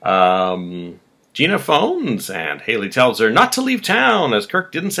 Gina phones, and Haley tells her not to leave town, as Kirk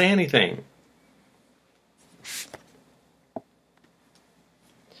didn't say anything.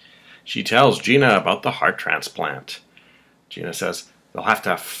 She tells Gina about the heart transplant. Gina says, "They'll have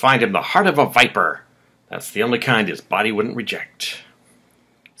to find him the heart of a viper. That's the only kind his body wouldn't reject."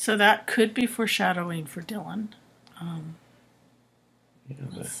 So that could be foreshadowing for Dylan.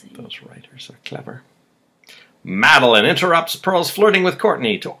 Those writers are clever. Madeline interrupts Pearl's flirting with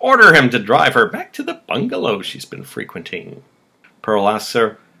Courtney to order him to drive her back to the bungalow she's been frequenting. Pearl asks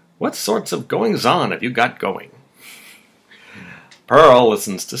her, "What sorts of goings-on have you got going?" Pearl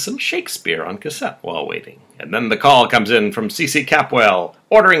listens to some Shakespeare on cassette while waiting, and then the call comes in from C.C. Capwell,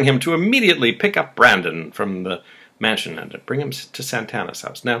 ordering him to immediately pick up Brandon from the mansion and to bring him to Santana's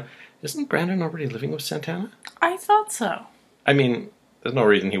house. Now, isn't Brandon already living with Santana? I thought so. I mean, there's no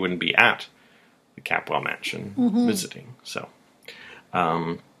reason he wouldn't be at the Capwell mansion visiting. So,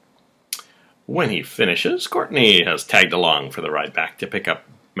 when he finishes, Courtney has tagged along for the ride back to pick up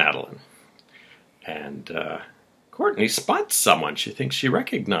Madeline. And Courtney spots someone she thinks she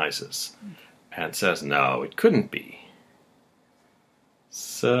recognizes and says, "No, it couldn't be."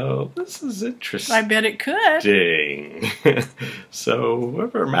 So this is interesting. I bet it could. So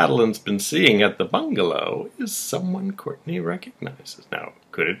whoever Madeline's been seeing at the bungalow is someone Courtney recognizes. Now,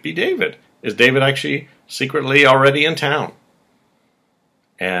 could it be David? Is David actually secretly already in town?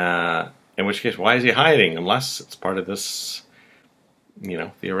 In which case, why is he hiding? Unless it's part of this,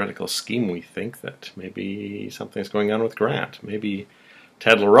 theoretical scheme we think that maybe something's going on with Grant. Maybe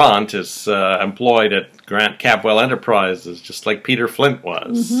Ted Laurent is employed at Grant Capwell Enterprises, just like Peter Flint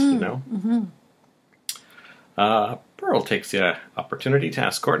was, Pearl takes the opportunity to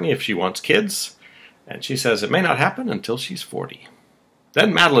ask Courtney if she wants kids, and she says it may not happen until she's 40.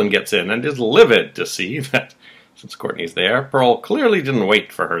 Then Madeline gets in and is livid to see that since Courtney's there, Pearl clearly didn't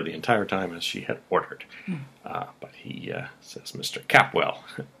wait for her the entire time as she had ordered. But he says Mr. Capwell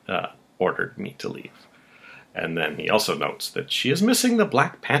ordered me to leave. And then he also notes that she is missing the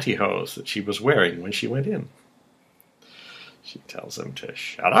black pantyhose that she was wearing when she went in. She tells him to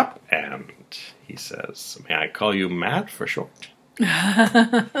shut up, and he says, "May I call you Matt for short?"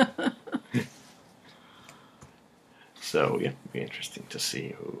 So, yeah, it'll be interesting to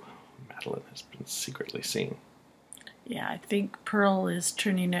see who Madeline has been secretly seeing. Yeah, I think Pearl is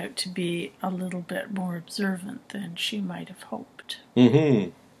turning out to be a little bit more observant than she might have hoped.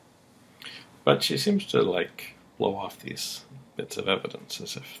 But she seems to, blow off these bits of evidence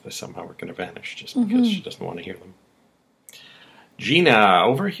as if they somehow were going to vanish just because she doesn't want to hear them. Gina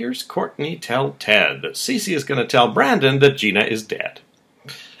overhears Courtney tell Ted that Cece is going to tell Brandon that Gina is dead.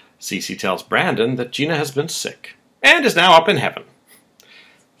 Cece tells Brandon that Gina has been sick and is now up in heaven.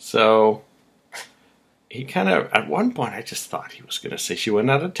 So, he kind of, at one point, I just thought he was going to say she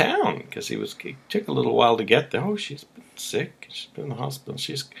went out of town, because he took a little while to get there. Oh, she's been sick. She's been in the hospital.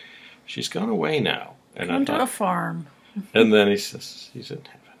 She's gone away now. And Gone to a farm. And then he says he's in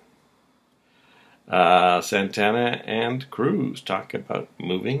heaven. Santana and Cruz talk about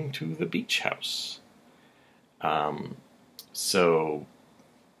moving to the beach house. So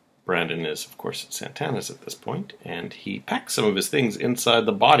Brandon is, of course, at Santana's at this point, and he packs some of his things inside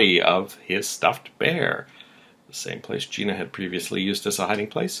the body of his stuffed bear, the same place Gina had previously used as a hiding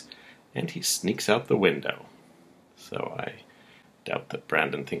place, and he sneaks out the window. So I doubt that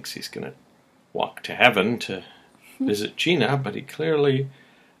Brandon thinks he's going to walk to heaven to visit Gina, but he clearly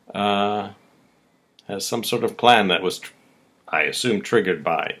has some sort of plan that was, I assume, triggered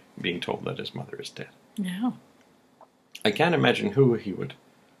by being told that his mother is dead. Yeah. I can't imagine who he would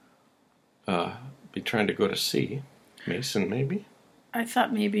be trying to go to see. Mason, maybe? I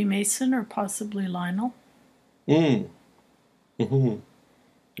thought maybe Mason or possibly Lionel. Or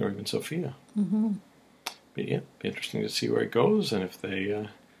even Sophia. But yeah, be interesting to see where it goes, and if they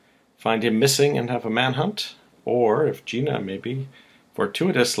find him missing and have a manhunt, or if Gina maybe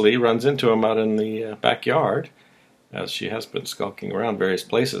fortuitously runs into him out in the backyard, as she has been skulking around various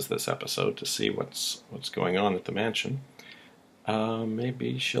places this episode to see what's going on at the mansion.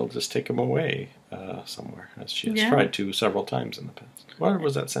 Maybe she'll just take him away somewhere, as she has tried to several times in the past. Or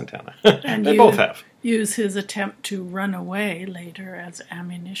was that Santana? And they both have. Use his attempt to run away later as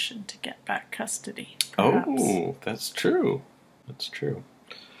ammunition to get back custody. Perhaps. Oh, that's true. That's true.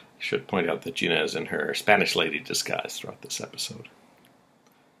 I should point out that Gina is in her Spanish lady disguise throughout this episode.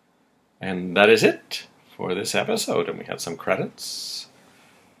 And that is it for this episode. And we have some credits.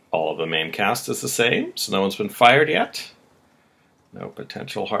 All of the main cast is the same, so no one's been fired yet. No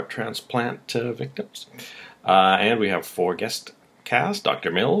potential heart transplant victims. And we have 4 guest cast.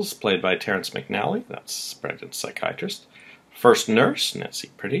 Dr. Mills, played by Terrence McNally. That's Brandon's psychiatrist. First nurse, Nancy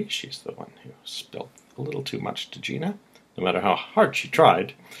Pretty. She's the one who spilled a little too much to Gina, no matter how hard she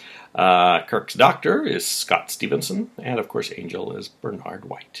tried. Kirk's doctor is Scott Stevenson. And, of course, Angel is Bernard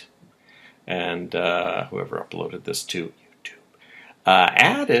White. And whoever uploaded this to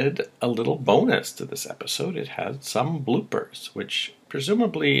added a little bonus to this episode. It had some bloopers, which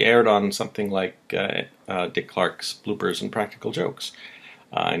presumably aired on something like Dick Clark's Bloopers and Practical Jokes.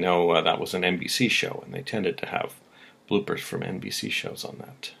 I know that was an NBC show, and they tended to have bloopers from NBC shows on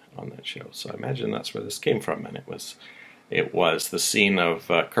that show. So I imagine that's where this came from, and it was the scene of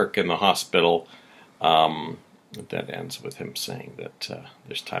Kirk in the hospital that ends with him saying that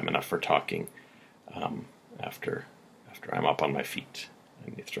there's time enough for talking after I'm up on my feet.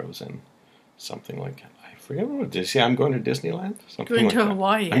 And he throws in something like, I forget what it is. Yeah, I'm going to Disneyland? Something going like to that.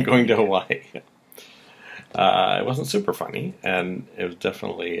 Hawaii. I'm going to Hawaii. It wasn't super funny, and it was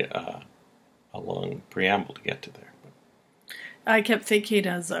definitely a long preamble to get to there. I kept thinking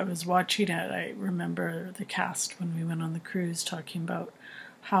as I was watching it, I remember the cast when we went on the cruise talking about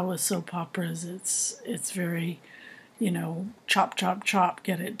how with soap operas it's very, chop, chop, chop,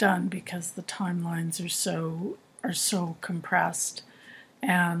 get it done, because the timelines are so compressed,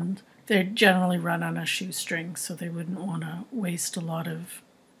 and they generally run on a shoestring, so they wouldn't want to waste a lot of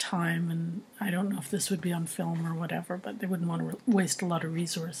time, and I don't know if this would be on film or whatever, but they wouldn't want to waste a lot of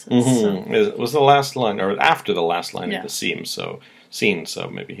resources. So. It was the last line, or after the last line of the scene, so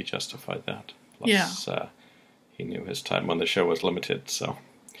maybe he justified that. Plus, he knew his time on the show was limited, so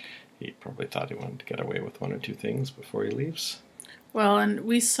he probably thought he wanted to get away with 1 or 2 things before he leaves. Well, and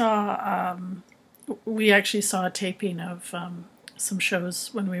we actually saw a taping of some shows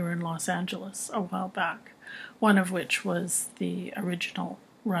when we were in Los Angeles a while back, one of which was the original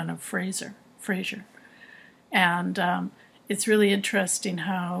run of Frasier. And it's really interesting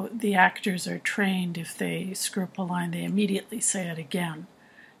how the actors are trained. If they screw up a line, they immediately say it again,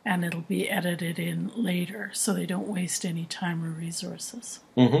 and it'll be edited in later, so they don't waste any time or resources.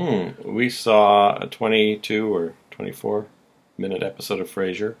 We saw a 22 or 24-minute episode of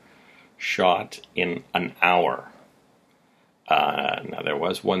Frasier shot in an hour. Now, there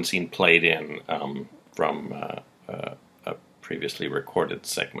was one scene played in from a previously recorded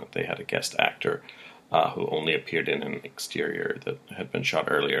segment. They had a guest actor who only appeared in an exterior that had been shot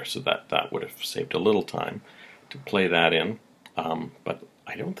earlier, so that would have saved a little time to play that in. But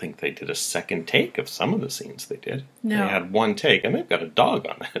I don't think they did a second take of some of the scenes they did. No. They had one take, and they've got a dog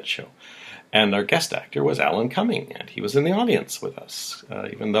on that show. And our guest actor was Alan Cumming, and he was in the audience with us,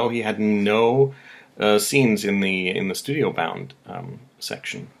 even though he had no scenes in the studio-bound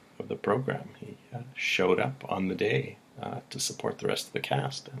section of the program. He showed up on the day to support the rest of the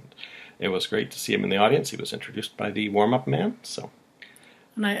cast, and it was great to see him in the audience. He was introduced by the warm-up man, so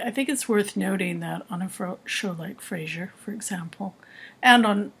And I think it's worth noting that on a show like Frasier, for example, and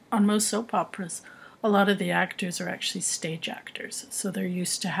on most soap operas, a lot of the actors are actually stage actors. So they're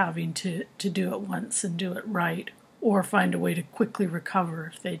used to having to do it once and do it right, or find a way to quickly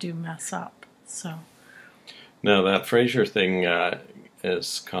recover if they do mess up. So now that Frasier thing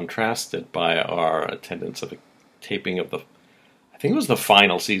is contrasted by our attendance of a taping of I think it was the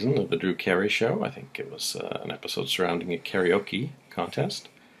final season of the Drew Carey Show. I think it was an episode surrounding a karaoke contest.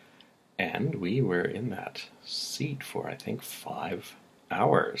 And we were in that seat for, I think, 5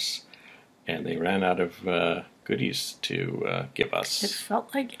 hours. And they ran out of goodies to give us. It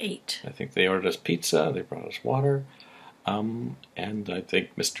felt like 8. I think they ordered us pizza, they brought us water. And I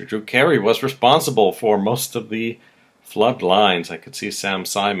think Mr. Drew Carey was responsible for most of the flood lines. I could see Sam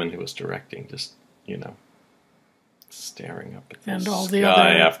Simon, who was directing, just, staring up at the and sky all the other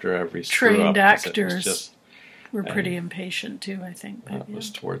after every screw-up. Trained actors were pretty impatient too, I think. That was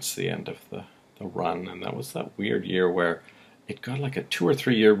towards the end of the run, and that was that weird year where it got like a 2 or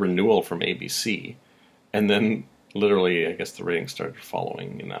 3 year renewal from ABC, and then literally, I guess the ratings started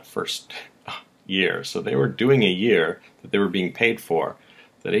following in that first year. So they were doing a year that they were being paid for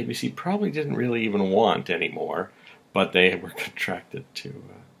that ABC probably didn't really even want anymore, but they were contracted to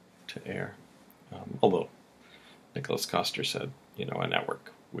air. Although Nicholas Coster said, a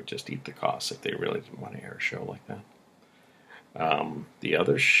network would just eat the costs if they really didn't want to air a show like that. The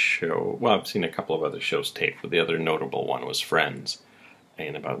other show, well, I've seen a couple of other shows taped, but the other notable one was Friends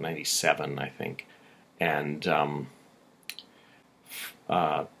in about 97, I think. And the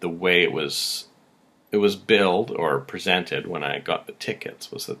way it was billed or presented when I got the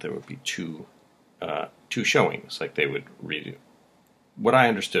tickets was that there would be two showings. Like they would read. What I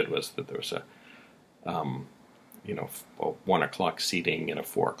understood was that there was a 1 o'clock seating and a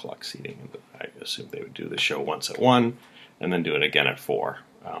 4 o'clock seating. And I assumed they would do the show once at 1 and then do it again at 4.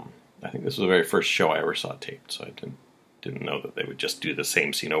 I think this was the very first show I ever saw taped, so I didn't know that they would just do the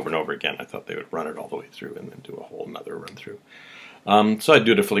same scene over and over again. I thought they would run it all the way through and then do a whole nother run through. So I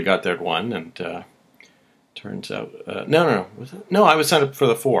dutifully got there at 1, and turns out... No. I was signed up for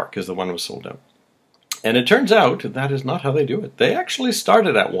the 4 because the 1 was sold out. And it turns out that is not how they do it. They actually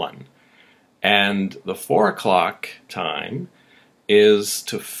started at 1. And the 4 o'clock time is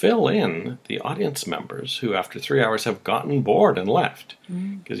to fill in the audience members who, after 3 hours, have gotten bored and left.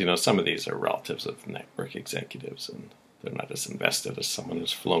 Because, some of these are relatives of network executives, and they're not as invested as someone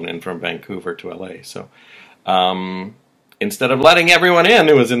who's flown in from Vancouver to LA. So instead of letting everyone in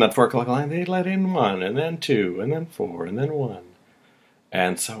who was in that 4 o'clock line, they let in 1, and then 2, and then 4, and then 1.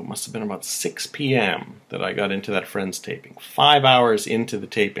 And so it must have been about 6 p.m. that I got into that Friends taping. 5 hours into the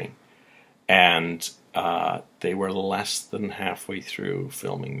taping. And they were less than halfway through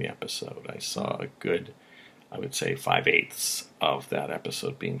filming the episode. I saw a good, I would say, 5/8 of that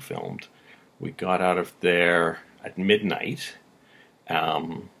episode being filmed. We got out of there at midnight,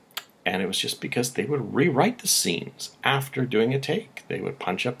 and it was just because they would rewrite the scenes after doing a take. They would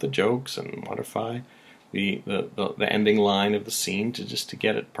punch up the jokes and modify the ending line of the scene to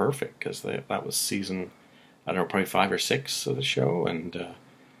get it perfect, because that was season, I don't know, probably 5 or 6 of the show, and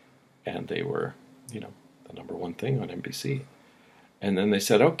they were, the number one thing on NBC. And then they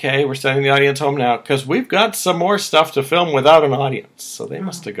said, okay, we're sending the audience home now because we've got some more stuff to film without an audience. So they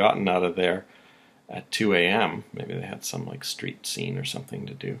must have gotten out of there at 2 a.m. Maybe they had some street scene or something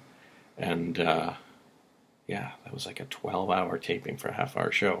to do. And that was like a 12-hour taping for a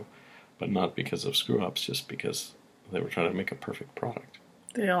half-hour show. But not because of screw-ups, just because they were trying to make a perfect product.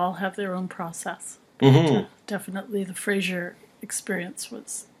 They all have their own process. Mm-hmm. Definitely the Frasier experience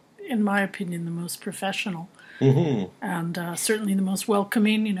was, in my opinion, the most professional. Mm-hmm. And certainly the most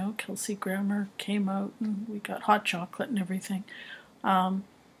welcoming. Kelsey Grammer came out and we got hot chocolate and everything.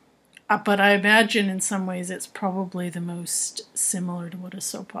 But I imagine in some ways it's probably the most similar to what a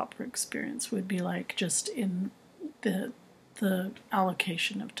soap opera experience would be like, just in the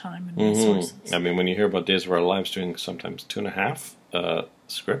allocation of time and resources. Mm-hmm. I mean, when you hear about Days of Our Lives doing sometimes 2.5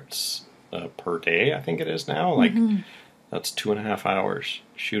 scripts per day, I think it is now, that's 2.5 hours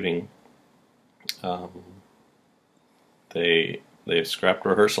shooting. They've scrapped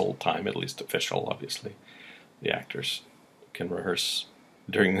rehearsal time, at least official, obviously. The actors can rehearse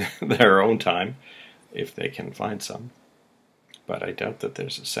during their own time, if they can find some. But I doubt that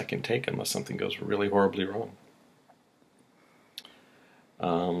there's a second take unless something goes really horribly wrong.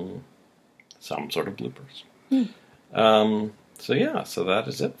 Some sort of bloopers. So that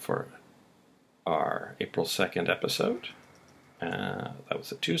is it for our April 2nd episode. That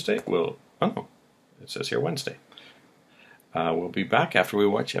was a Tuesday. It says here Wednesday. We'll be back after we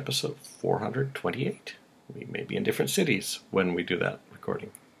watch episode 428. We may be in different cities when we do that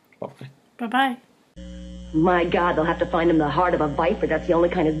recording. Bye-bye. Bye-bye. My God, they'll have to find him the heart of a viper. That's the only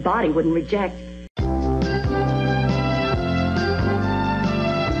kind his body wouldn't reject. The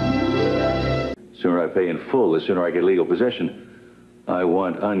sooner I pay in full, the sooner I get legal possession. I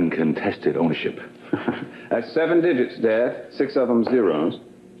want uncontested ownership. That's 7 digits, Dad. 6 of them zeros.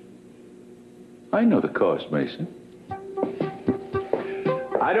 I know the cost, Mason.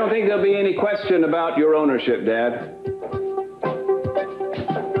 I don't think there'll be any question about your ownership, Dad.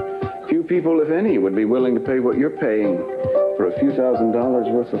 Few people, if any, would be willing to pay what you're paying for a few $1,000s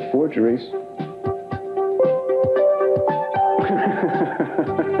worth of forgeries.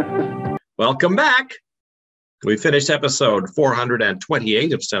 Welcome back. We finished episode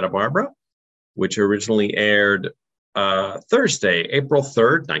 428 of Santa Barbara, which originally aired Thursday, April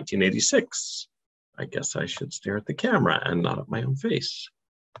 3rd, 1986. I guess I should stare at the camera and not at my own face.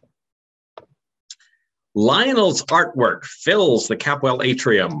 Lionel's artwork fills the Capwell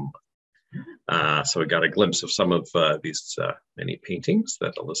atrium. So we got a glimpse of some of these many paintings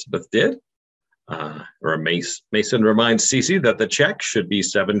that Elizabeth did. Mason reminds Cece that the check should be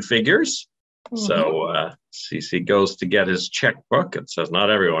 7 figures. Mm-hmm. So Cece goes to get his checkbook and says not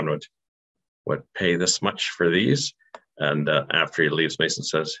everyone would pay this much for these. And after he leaves, Mason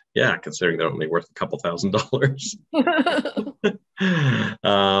says, yeah, considering they're only worth a couple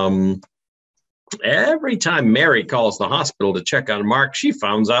 $1,000s. Every time Mary calls the hospital to check on Mark, she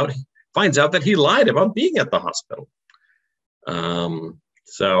finds out that he lied about being at the hospital.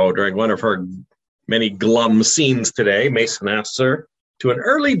 So during one of her many glum scenes today, Mason asks her to an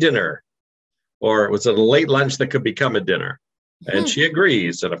early dinner, or was it a late lunch that could become a dinner? And she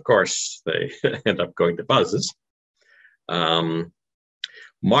agrees. And of course, they end up going to Buzz's.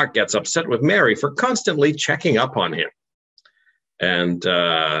 Mark gets upset with Mary for constantly checking up on him. And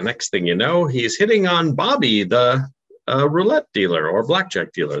next thing you know, he's hitting on Bobby, the roulette dealer or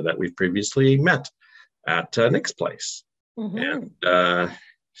blackjack dealer that we've previously met at Nick's place. Mm-hmm. And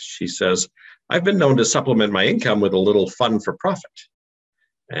she says, I've been known to supplement my income with a little fun for profit.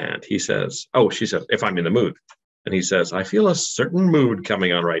 And he says, she says, if I'm in the mood. And he says, I feel a certain mood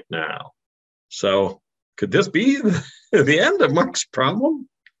coming on right now. So could this be the end of Mark's problem?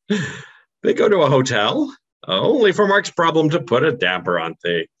 They go to a hotel, only for Mark's problem to put a damper on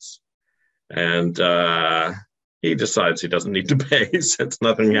things. And he decides he doesn't need to pay since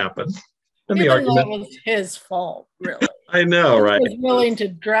nothing happened. And even the argument though it was his fault, really. I know, right? He was willing to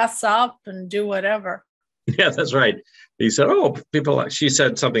dress up and do whatever. Yeah, that's right. He said, she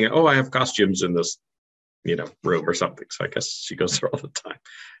said something, I have costumes in this, room or something. So I guess she goes there all the time.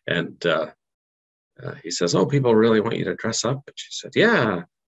 And he says, people really want you to dress up. And she said, yeah,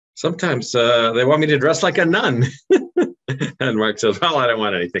 sometimes they want me to dress like a nun. And Mark says, well, I don't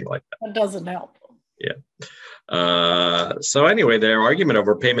want anything like that. That doesn't help. Yeah. So anyway, their argument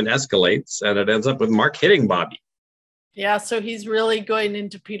over payment escalates, and it ends up with Mark hitting Bobby. Yeah, so he's really going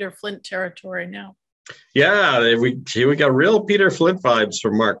into Peter Flint territory now. Yeah, we got real Peter Flint vibes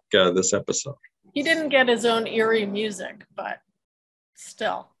from Mark this episode. He didn't get his own eerie music, but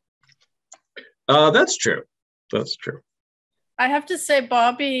still. That's true. That's true. I have to say,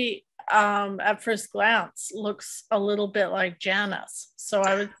 Bobby, at first glance, looks a little bit like Janice. So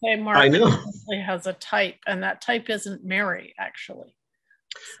I would say Mark definitely has a type, and that type isn't Mary, actually.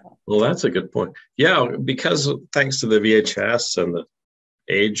 So. Well, that's a good point. Yeah, because thanks to the VHS and the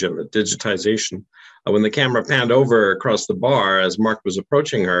age and the digitization, when the camera panned over across the bar as Mark was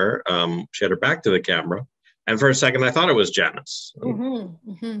approaching her, she had her back to the camera, and for a second I thought it was Janice.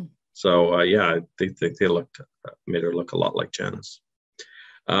 Mm-hmm, mm-hmm. So I think they made her look a lot like Janice.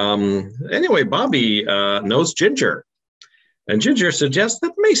 Anyway, Bobby knows Ginger, and Ginger suggests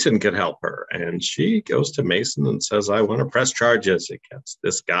that Mason could help her, and she goes to Mason and says, I want to press charges against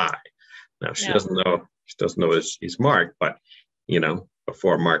this guy. Now she doesn't know he's Mark, but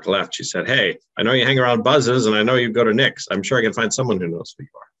before Mark left, she said, hey, I know you hang around Buzz's and I know you go to Nick's. I'm sure I can find someone who knows who you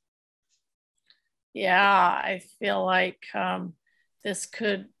are. Yeah, I feel like this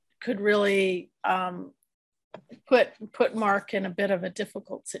could really put Mark in a bit of a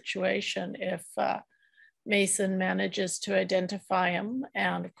difficult situation if Mason manages to identify him.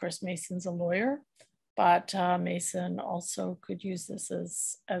 And of course, Mason's a lawyer, but Mason also could use this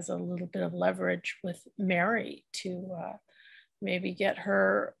as a little bit of leverage with Mary to maybe get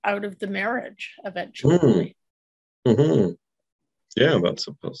her out of the marriage eventually. Mm-hmm. Yeah, that's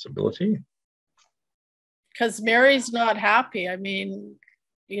a possibility. Because Mary's not happy. I mean,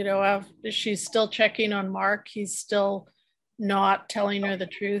 she's still checking on Mark. He's still not telling her the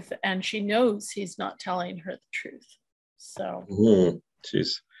truth, and she knows he's not telling her the truth. So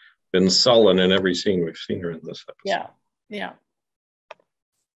she's been sullen in every scene we've seen her in this episode. Yeah.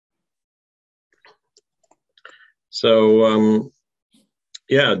 So,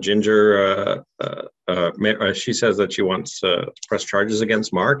 yeah, Ginger, she says that she wants to press charges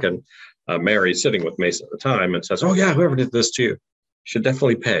against Mark, and Mary's sitting with Mason at the time and says, oh, yeah, whoever did this to you should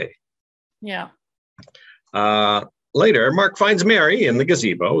definitely pay. Yeah. Later, Mark finds Mary in the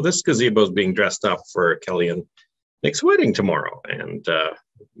gazebo. This gazebo is being dressed up for Kelly and Nick's wedding tomorrow. And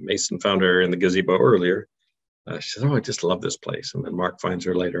Mason found her in the gazebo earlier. She says, oh, I just love this place. And then Mark finds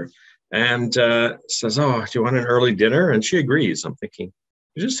her later and says, oh, do you want an early dinner? And she agrees. I'm thinking,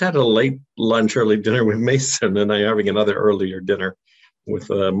 you just had a late lunch, early dinner with Mason, and I'm having another earlier dinner with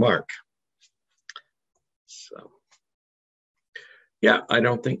Mark. So, yeah, I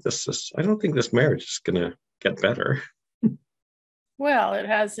don't think this marriage is going to get better. Well, it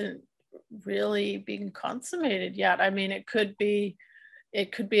hasn't really been consummated yet. I mean, it could be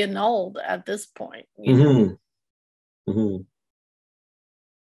annulled at this point. You know? Mm-hmm.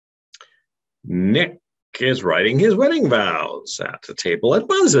 Nick is writing his wedding vows at the table at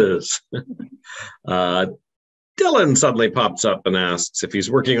Buzz's. Dylan suddenly pops up and asks if he's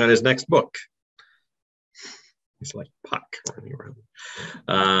working on his next book. He's like Puck running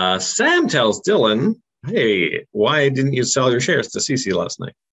around. Sam tells Dylan, hey, why didn't you sell your shares to Cece last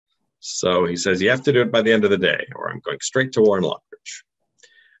night? So he says, you have to do it by the end of the day, or I'm going straight to Warren Lockridge.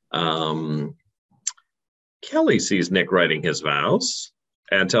 Kelly sees Nick writing his vows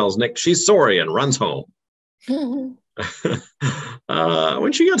and tells Nick she's sorry and runs home. When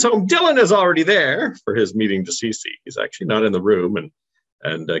she gets home, Dylan is already there for his meeting to Cece. He's actually not in the room,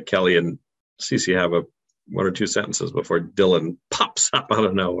 and Kelly and Cece have one or two sentences before Dylan pops up out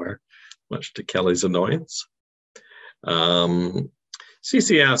of nowhere, much to Kelly's annoyance. Cece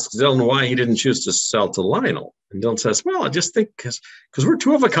asks Dylan why he didn't choose to sell to Lionel, and Dylan says, "Well, I just think because we're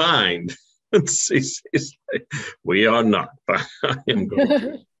two of a kind." And Cece's like, "We are not. I am going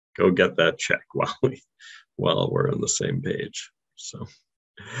to go get that check while we're on the same page." So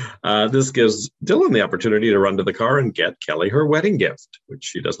this gives Dylan the opportunity to run to the car and get Kelly her wedding gift, which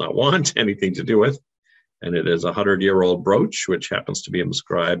she does not want anything to do with. And it is a 100-year-old brooch, which happens to be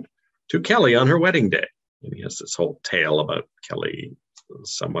inscribed to Kelly on her wedding day. And he has this whole tale about Kelly,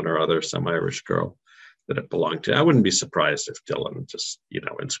 someone or other, some Irish girl that it belonged to. I wouldn't be surprised if Dylan just,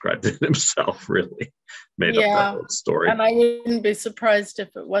 inscribed it himself, really made up that whole story. And I wouldn't be surprised if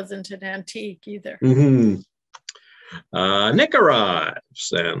it wasn't an antique either. Mm-hmm. Nick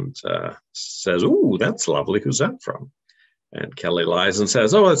arrives and says, "Ooh, that's lovely. Who's that from?" And Kelly lies and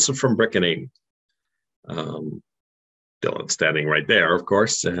says, "Oh, it's from Brick and Amy." Dylan's standing right there, of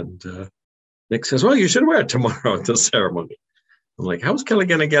course, and Nick says, "Well, you should wear it tomorrow at the ceremony." I'm like, how's Kelly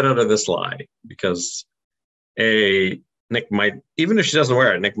going to get out of this lie? Because Nick might, even if she doesn't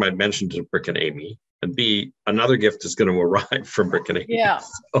wear it, Nick might mention to Brick and Amy, and B, another gift is going to arrive from Brick and Amy. Yeah.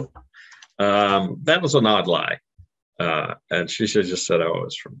 So, that was an odd lie. And she should have just said, "Oh, it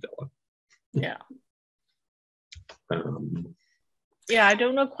was from Dylan." Yeah. Yeah, I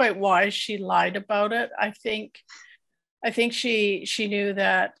don't know quite why she lied about it. I think she knew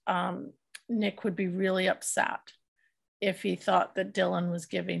that Nick would be really upset if he thought that Dylan was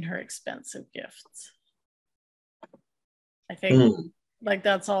giving her expensive gifts. I think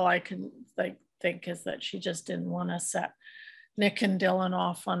that's all I can think is that she just didn't want to set Nick and Dylan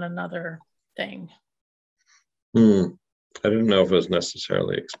off on another thing. I didn't know if it was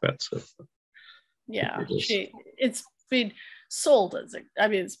necessarily expensive. Yeah, it's been sold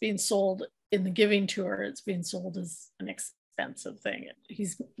it's being sold in the giving tour. It's being sold as an expensive thing.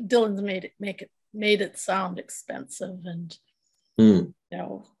 Dylan's made it sound expensive and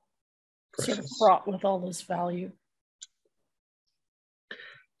sort of fraught with all this value.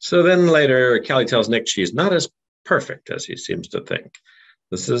 So then later, Kelly tells Nick she's not as perfect as he seems to think.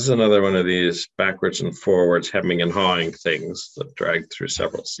 This is another one of these backwards and forwards, hemming and hawing things that drag through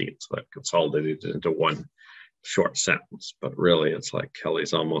several scenes that consolidated into one short sentence. But really, it's like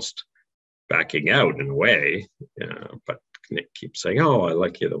Kelly's almost backing out in a way. But Nick keeps saying, "Oh, I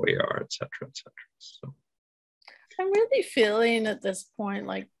like you the way you are," etc., etc. So I'm really feeling at this point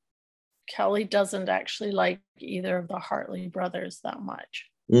like Kelly doesn't actually like either of the Hartley brothers that much.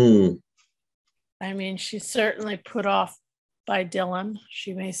 I mean, she's certainly put off by Dylan.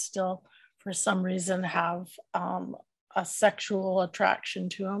 She may still, for some reason, have a sexual attraction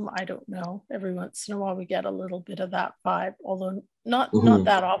to him. I don't know. Every once in a while, we get a little bit of that vibe, although not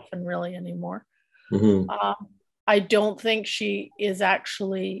that often really anymore. I don't think she is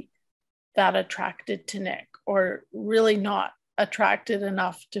actually that attracted to Nick, or really not attracted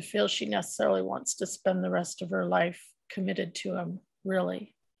enough to feel she necessarily wants to spend the rest of her life committed to him,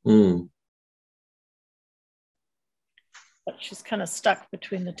 really. But she's kind of stuck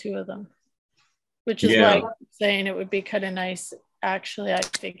between the two of them. which is Yeah. why I'm saying it would be kind of nice, actually, I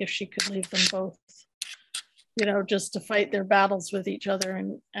think, if she could leave them both, just to fight their battles with each other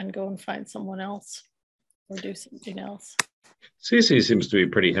and go and find someone else or do something else. Cece seems to be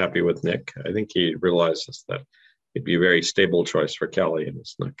pretty happy with Nick. I think he realizes that it'd be a very stable choice for Kelly, and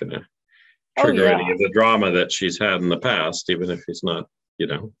it's not going to trigger any of the drama that she's had in the past, even if he's not,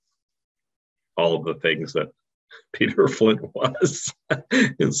 all of the things that Peter Flint was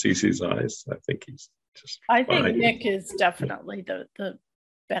in Cece's eyes. I think he's just I fine. think Nick is definitely the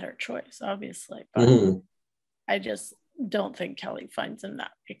better choice, obviously, but I just don't think Kelly finds him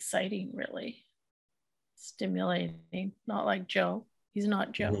that exciting, really stimulating. Not like Joe. He's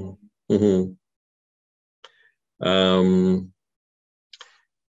not Joe.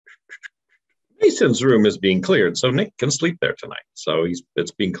 Mason's room is being cleared, so Nick can sleep there tonight. So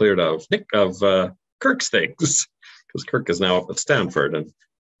it's being cleared of Kirk's things, because Kirk is now up at Stanford, and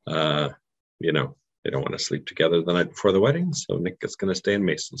they don't want to sleep together the night before the wedding, so Nick is going to stay in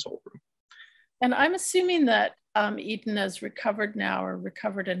Mason's old room. And I'm assuming that Eden has recovered now, or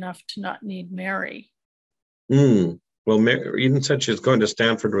recovered enough to not need Mary. Well, Eden said she's going to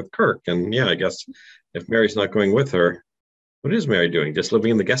Stanford with Kirk, and I guess if Mary's not going with her, what is Mary doing? Just living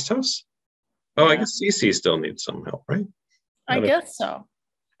in the guest house? Oh, I guess Cece still needs some help, right? I guess so.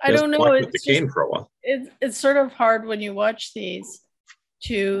 I don't know. With the cane for a while. It's sort of hard when you watch these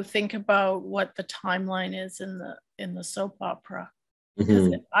to think about what the timeline is in the soap opera.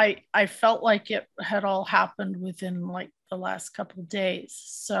 Because I felt like it had all happened within like the last couple of days.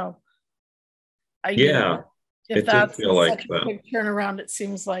 So if that's such a quick turnaround, it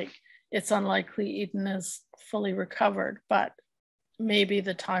seems like it's unlikely Eden is fully recovered, but maybe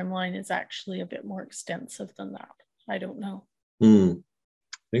the timeline is actually a bit more extensive than that. I don't know. I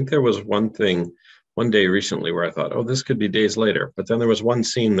think there was one day recently where I thought, oh, this could be days later. But then there was one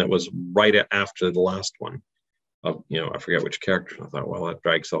scene that was right after the last one. I forget which character. I thought, well, that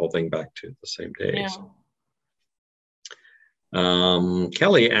drags the whole thing back to the same days. Yeah.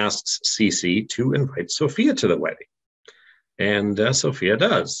 Kelly asks Cece to invite Sophia to the wedding. And Sophia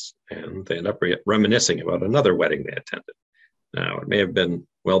does. And they end up reminiscing about another wedding they attended. Now, it may have been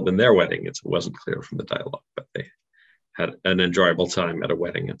their wedding. It wasn't clear from the dialogue, but they had an enjoyable time at a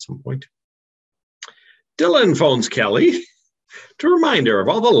wedding at some point. Dylan phones Kelly to remind her of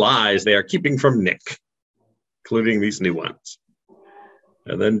all the lies they are keeping from Nick, including these new ones.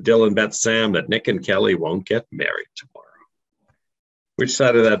 And then Dylan bets Sam that Nick and Kelly won't get married tomorrow. Which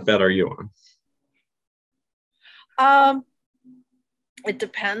side of that bet are you on? It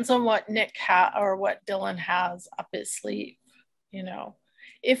depends on what Nick or what Dylan has up his sleeve.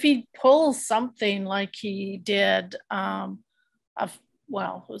 If he pulls something like he did, it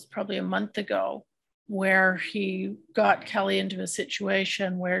was probably a month ago, where he got Kelly into a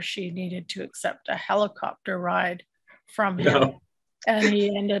situation where she needed to accept a helicopter ride from him, and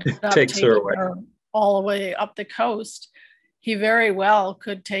he ended up taking her all the way up the coast. He very well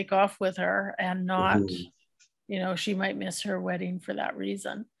could take off with her and not, she might miss her wedding for that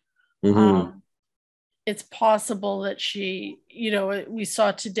reason. It's possible that she, we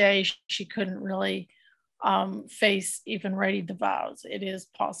saw today she couldn't really face even writing the vows. It is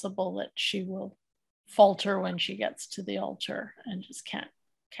possible that she will falter when she gets to the altar and just can't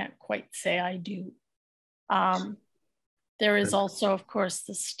quite say I do. There is also, of course,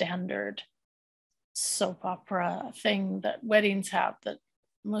 the standard soap opera thing that weddings have, that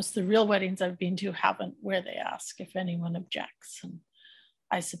most of the real weddings I've been to haven't, where they ask if anyone objects. And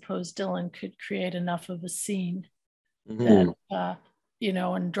I suppose Dylan could create enough of a scene that,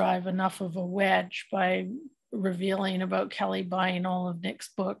 and drive enough of a wedge by revealing about Kelly buying all of Nick's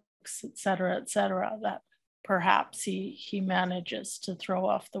books, et cetera, that perhaps he manages to throw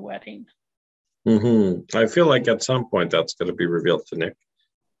off the wedding. I feel like at some point that's going to be revealed to Nick.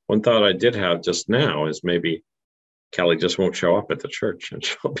 One thought I did have just now is maybe Kelly just won't show up at the church, and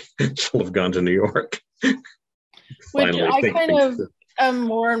she'll have gone to New York. Which I kind of am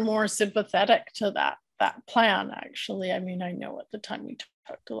more and more sympathetic to that plan, actually. I mean, I know at the time we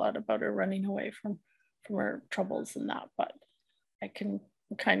talked a lot about her running away from her troubles and that, but I can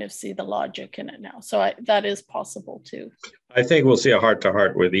kind of see the logic in it now. So that is possible too. I think we'll see a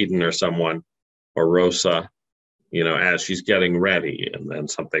heart-to-heart with Eden or someone, or Rosa, as she's getting ready, and then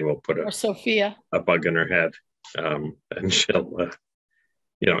something will put Sophia a bug in her head, and she'll,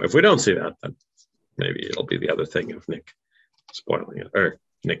 if we don't see that, then maybe it'll be the other thing of Nick spoiling it, or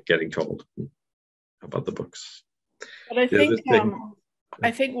Nick getting told about the books. But I think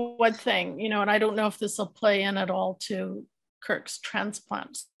one thing, and I don't know if this will play in at all to Kirk's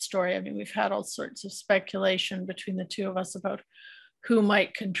transplant story. I mean, we've had all sorts of speculation between the two of us about who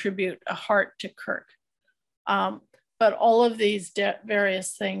might contribute a heart to Kirk. But all of these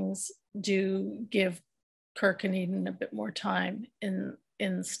various things do give Kirk and Eden a bit more time in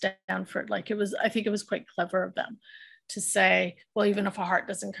Stanford. Like I think it was quite clever of them to say, well, even if a heart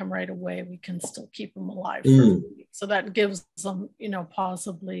doesn't come right away, we can still keep them alive for a few weeks. So that gives them,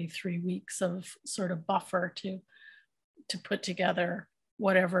 possibly 3 weeks of sort of buffer to put together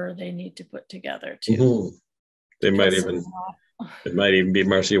whatever they need to put together to. It might even be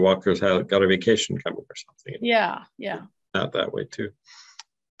Marcy Walker's got a vacation coming or something. Yeah. Not that way too.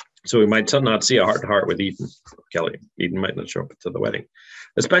 So we might not see a heart-to-heart with Eden. Kelly. Eden might not show up to the wedding,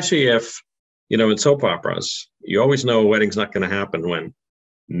 especially if, in soap operas, you always know a wedding's not going to happen when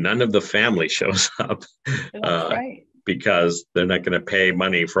none of the family shows up. That's right. Because they're not going to pay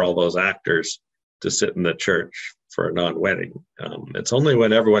money for all those actors to sit in the church for a non-wedding. It's only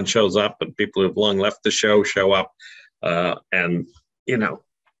when everyone shows up and people who've long left the show up, and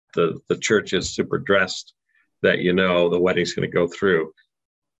the church is super dressed, that the wedding's going to go through.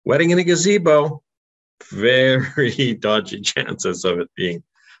 Wedding in a gazebo, very dodgy chances of it being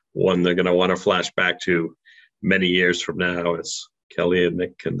one they're going to want to flash back to many years from now as Kelly and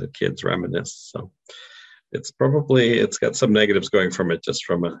Nick and the kids reminisce. So it's got some negatives going from it, just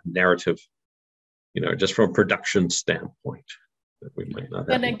from a narrative, just from a production standpoint, that we might not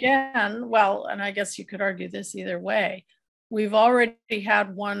have. And again, well, and I guess you could argue this either way. We've already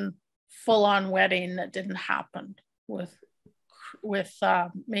had one full-on wedding that didn't happen with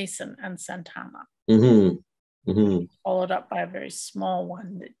Mason and Santana. Followed up by a very small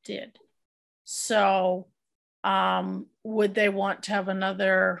one that did. So would they want to have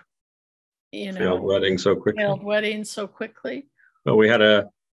another failed wedding so quickly? Well, we had a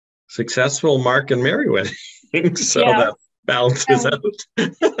successful Mark and Mary wedding, so that balances out.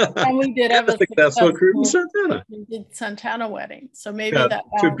 And we did have a successful Crude and Santana. We did Santana wedding, so maybe that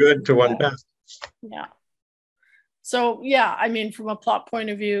too good to one bad. Yeah. So I mean, from a plot point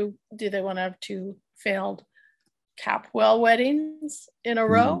of view, do they want to have 2 failed Capwell weddings in a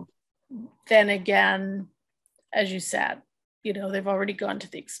row? Then again, as you said, they've already gone to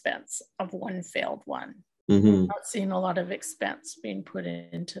the expense of one failed one. Not seeing a lot of expense being put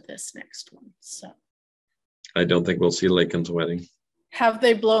into this next one. So I don't think we'll see Lakin's wedding. Have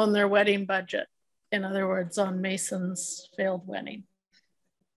they blown their wedding budget? In other words, on Mason's failed wedding?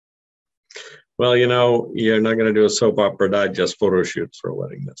 Well, you're not going to do a soap opera digest photo shoot for a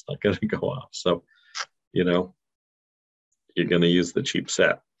wedding. That's not going to go off. So, you're going to use the cheap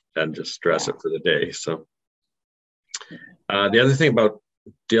set and just dress it for the day. So the other thing about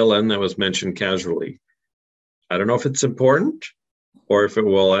Dylan that was mentioned casually, I don't know if it's important or if it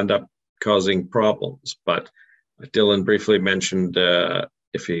will end up causing problems, but Dylan briefly mentioned I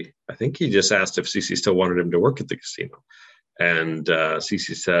think he just asked if Cece still wanted him to work at the casino. And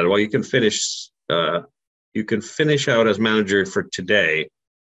Cece said, well, you can finish out as manager for today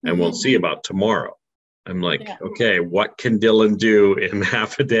and we'll see about tomorrow. I'm like, okay, what can Dylan do in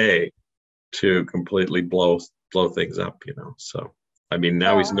half a day to completely blow things up, So, I mean,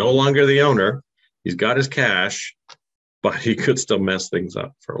 now he's no longer the owner. He's got his cash, but he could still mess things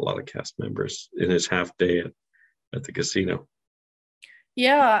up for a lot of cast members in his half day at the casino.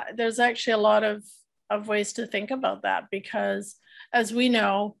 Yeah, there's actually a lot of ways to think about that, because as we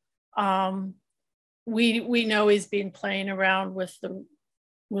know, we know he's been playing around with the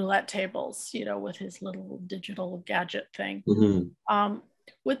roulette tables, with his little digital gadget thing.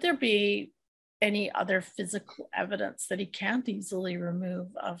 Would there be any other physical evidence that he can't easily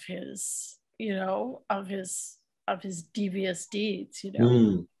remove of his, of his devious deeds?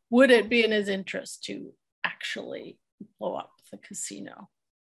 Would it be in his interest to actually blow up the casino?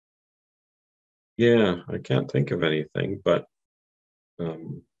 Yeah, I can't think of anything, but I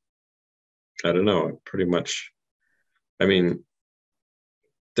don't know. Pretty much, I mean,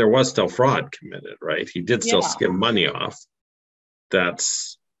 there was still fraud committed, right? He did still skim money off.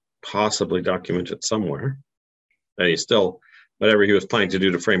 That's possibly documented somewhere. And he still, whatever he was planning to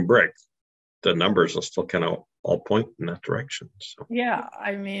do to frame Brick, the numbers will still kind of all point in that direction. So. Yeah,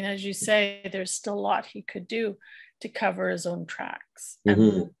 I mean, as you say, there's still a lot he could do to cover his own tracks,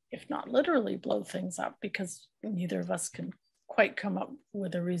 and if not literally blow things up, because neither of us can quite come up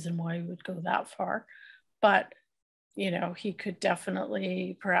with a reason why he would go that far. But he could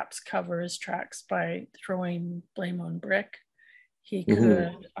definitely perhaps cover his tracks by throwing blame on Brick. He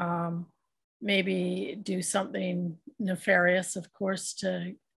could maybe do something nefarious, of course,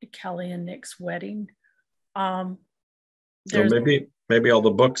 to Kelly and Nick's wedding. So maybe all the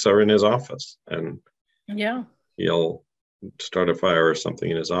books are in his office, and he'll start a fire or something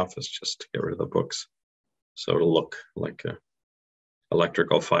in his office just to get rid of the books, so it'll look like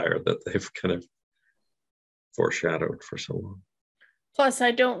electrical fire that they've kind of foreshadowed for so long. Plus,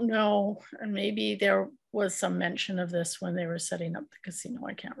 I don't know, and maybe there was some mention of this when they were setting up the casino.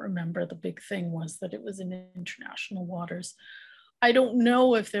 I can't remember. The big thing was that it was in international waters. I don't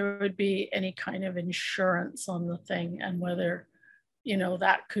know if there would be any kind of insurance on the thing and whether,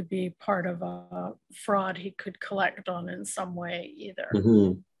 that could be part of a fraud he could collect on in some way either.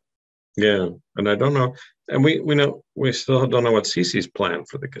 Mm-hmm. Yeah, and I don't know, and we still don't know what Cece's plan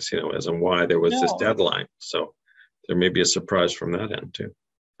for the casino is and why there was this deadline. So there may be a surprise from that end too.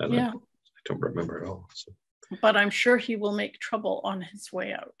 I don't remember at all. So. But I'm sure he will make trouble on his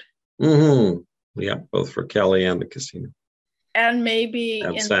way out. Mm-hmm. Yeah, both for Kelly and the casino. And maybe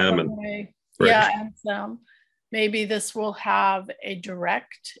and in Sam some way, and Sam. Maybe this will have a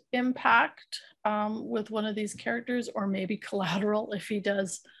direct impact with one of these characters, or maybe collateral if he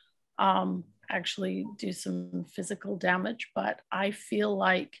does actually do some physical damage. But I feel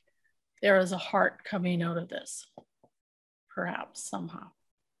like there is a heart coming out of this, perhaps somehow.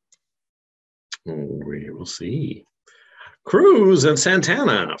 We will see. Cruz and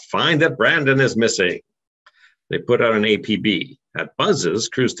Santana find that Brandon is missing. They put out an APB. At Buzz's,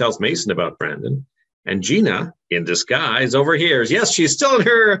 Cruz tells Mason about Brandon, and Gina, in disguise, overhears. Yes, she's still in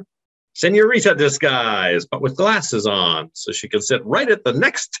her senorita disguise, but with glasses on, so she can sit right at the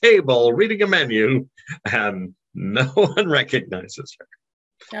next table reading a menu, and no one recognizes her.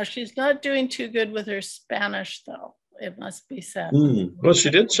 Now, she's not doing too good with her Spanish, though, it must be said. Well, she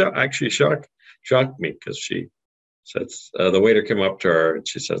did shock me, because she says, the waiter came up to her, and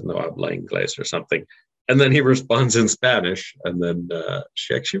she says, no habla inglés or something. And then he responds in Spanish, and then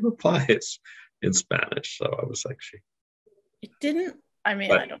she actually replies in Spanish. So I was like, It didn't, I mean,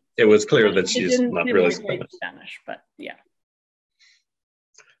 but I don't. It was clear that she's not really Spanish, but yeah.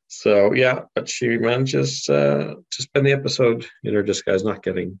 So, yeah, but she manages to spend the episode in her disguise, not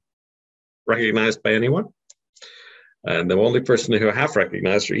getting recognized by anyone. And the only person who half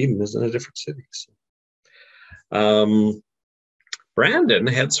recognized her even is in a different city. So. Brandon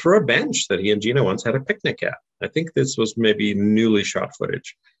heads for a bench that he and Gina once had a picnic at. I think this was maybe newly shot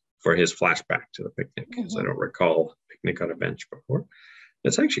footage for his flashback to the picnic, because I don't recall a picnic on a bench before.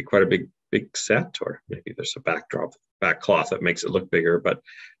 It's actually quite a big set, or maybe there's a back cloth that makes it look bigger, but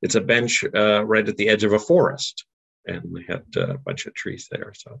it's a bench right at the edge of a forest, and they had a bunch of trees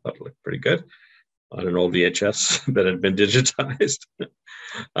there, so I thought it looked pretty good on an old VHS that had been digitized.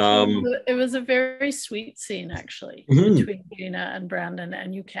 It was a very sweet scene, actually, between Gina and Brandon,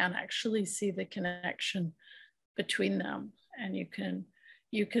 and you can actually see the connection between them, and you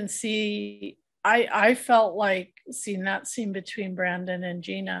can see. I felt like seeing that scene between Brandon and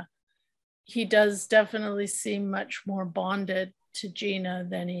Gina. He does definitely seem much more bonded to Gina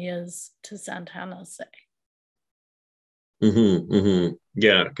than he is to Santana, say.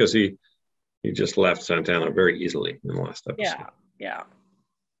 Yeah, because he just left Santana very easily in the last episode. Yeah.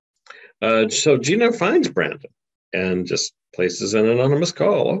 So Gina finds Brandon and just places an anonymous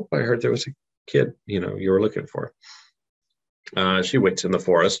call. Oh, I heard there was a kid, you were looking for. She waits in the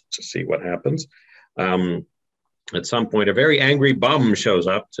forest to see what happens. At some point, a very angry bum shows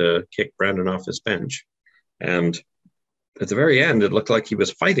up to kick Brandon off his bench. And at the very end, it looked like he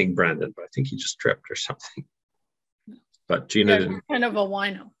was fighting Brandon, but I think he just tripped or something. But Gina didn't. Kind of a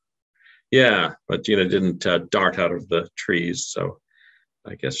wino. Yeah, but Gina didn't dart out of the trees, so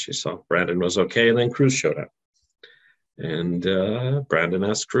I guess she saw Brandon was okay, and then Cruz showed up. And Brandon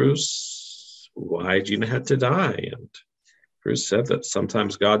asked Cruz why Gina had to die, and Cruz said that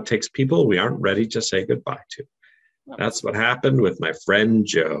sometimes God takes people we aren't ready to say goodbye to. That's what happened with my friend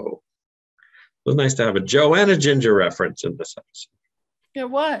Joe. It was nice to have a Joe and a Ginger reference in this episode. It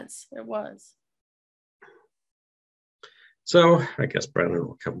was. So I guess Brandon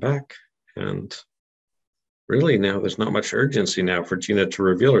will come back. And really now there's not much urgency now for Gina to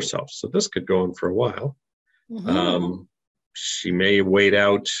reveal herself. So this could go on for a while. She may wait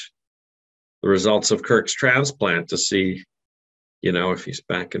out the results of Kirk's transplant to see, if he's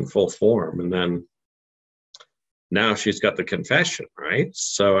back in full form. And then now she's got the confession, right?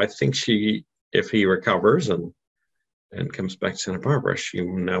 So I think if he recovers and comes back to Santa Barbara, she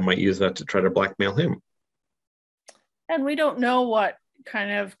now might use that to try to blackmail him. And we don't know what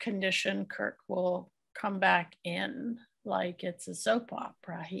kind of condition Kirk will come back in, like it's a soap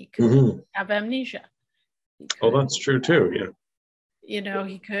opera. He could have amnesia. That's true too. Yeah.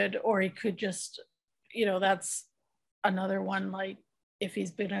 He could just, that's another one, like if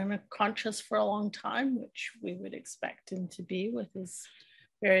he's been unconscious for a long time, which we would expect him to be with his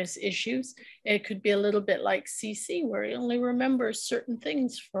various issues. It could be a little bit like Cece, where he only remembers certain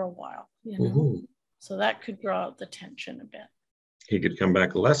things for a while, So that could draw out the tension a bit. he could come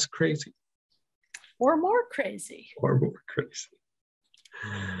back less crazy. Or more crazy. Or more crazy.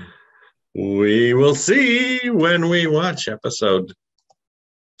 We will see when we watch episode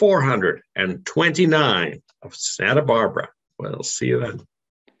 429 of Santa Barbara. We'll see you then.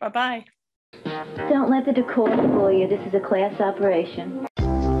 Bye-bye. Don't let the decor fool you. This is a class operation.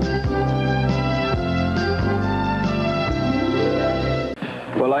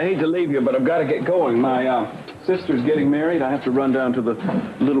 Well, I hate to leave you, but I've got to get going. My sister's getting married. I have to run down to the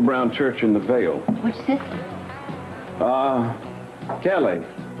Little Brown Church in the Vale. Which sister? Kelly,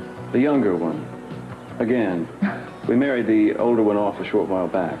 the younger one. Again. We married the older one off a short while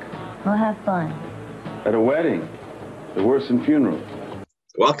back. We'll have fun. At a wedding. The worse than funeral.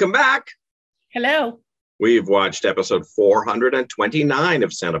 Welcome back. Hello. We've watched episode 429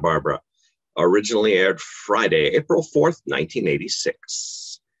 of Santa Barbara, originally aired Friday, April 4th,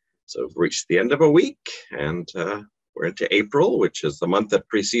 1986. So we've reached the end of a week, and we're into April, which is the month that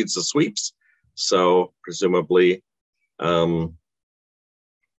precedes the sweeps. So presumably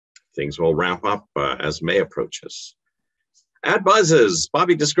things will ramp up as May approaches. At Buzz's,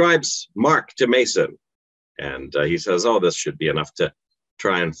 Bobby describes Mark to Mason, and he says, oh, this should be enough to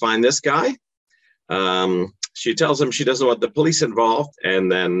try and find this guy. She tells him she doesn't want the police involved,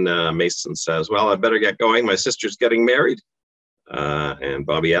 and then Mason says, well, I better get going. My sister's getting married. And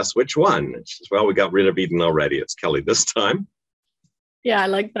Bobby asks, which one? And she says, well, we got rid of Eden already. It's Kelly this time. Yeah, I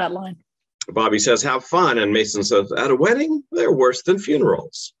like that line. Bobby says, have fun. And Mason says, at a wedding, they're worse than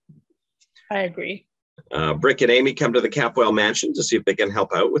funerals. I agree. Brick and Amy come to the Capwell mansion to see if they can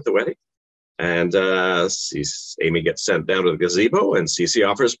help out with the wedding. And Amy gets sent down to the gazebo, and Cece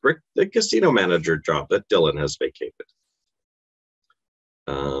offers Brick the casino manager job that Dylan has vacated.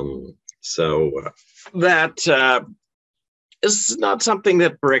 That is not something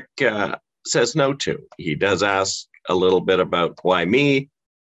that Brick says no to. He does ask a little bit about why me?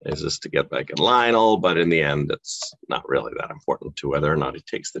 Is this to get back at Lionel? But in the end, it's not really that important to whether or not he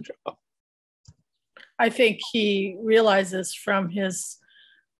takes the job. I think he realizes from his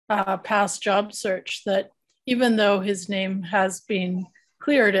past job search that even though his name has been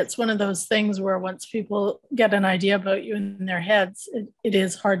cleared, it's one of those things where once people get an idea about you in their heads, it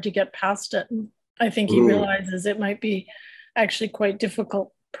is hard to get past it. And I think he realizes it might be actually quite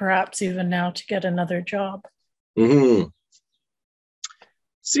difficult, perhaps even now, to get another job.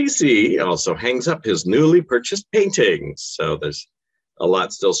 CC also hangs up his newly purchased paintings. So there's a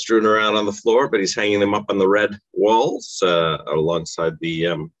lot still strewn around on the floor, but he's hanging them up on the red walls alongside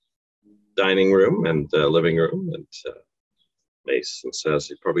the dining room and living room. And Mason says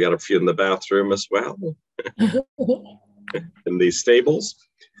he probably got a few in the bathroom as well, in these stables.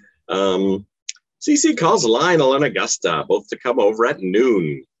 Cece calls Lionel and Augusta both to come over at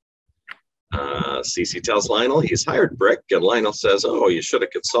noon. Cece tells Lionel he's hired Brick, and Lionel says, oh, you should have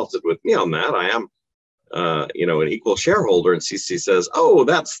consulted with me on that. I am an equal shareholder. And Cece says, oh,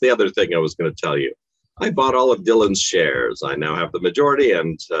 that's the other thing I was going to tell you. I bought all of Dylan's shares. I now have the majority,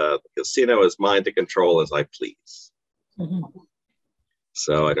 and the casino is mine to control as I please.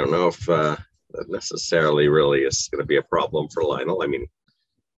 So I don't know if that necessarily really is going to be a problem for Lionel. I mean,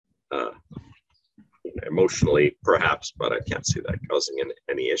 emotionally, perhaps, but I can't see that causing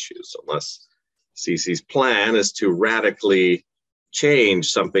any issues unless Cece's plan is to radically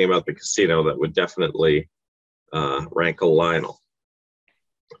change something about the casino that would definitely rankle Lionel.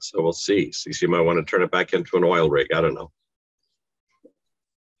 So we'll see. Cece might want to turn it back into an oil rig. I don't know.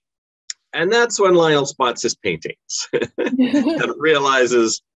 And that's when Lionel spots his paintings and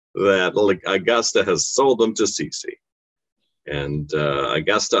realizes that Augusta has sold them to Cece. And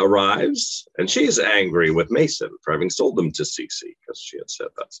Augusta arrives, and she's angry with Mason for having sold them to Cece because she had said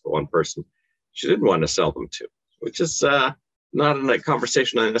that's the one person she didn't want to sell them to, which is not in a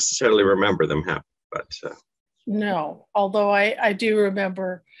conversation I necessarily remember them having. But no, although I do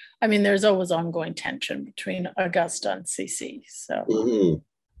remember, I mean, there's always ongoing tension between Augusta and Cece. So.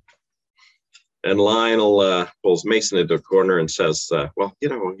 And Lionel pulls Mason into a corner and says, well,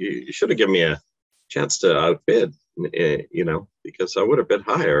 you should have given me a chance to outbid, because I would have bid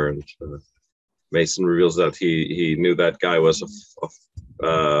higher. And Mason reveals that he knew that guy was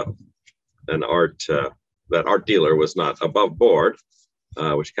that art dealer was not above board,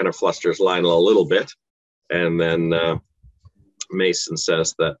 which kind of flusters Lionel a little bit. And then Mason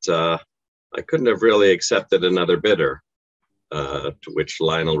says that I couldn't have really accepted another bidder, to which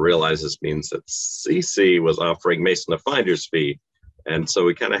Lionel realizes means that Cece was offering Mason a finder's fee. And so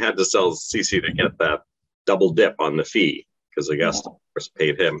we kind of had to sell Cece to get that double dip on the fee, because Augusta, of course,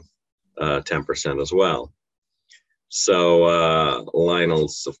 paid him 10% as well. So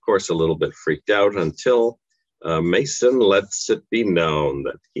Lionel's, of course, a little bit freaked out until Mason lets it be known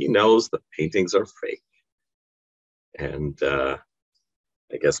that he knows the paintings are fake. And I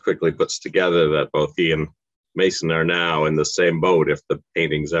guess quickly puts together that both he and Mason are now in the same boat if the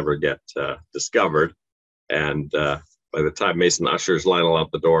paintings ever get discovered. And by the time Mason ushers Lionel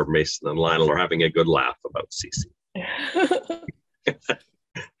out the door, Mason and Lionel are having a good laugh about Cece.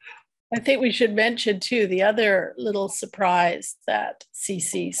 I think we should mention, too, the other little surprise that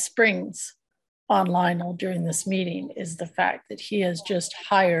Cece springs on Lionel during this meeting is the fact that he has just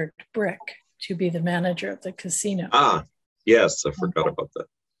hired Brick to be the manager of the casino. Ah, yes, I forgot about that.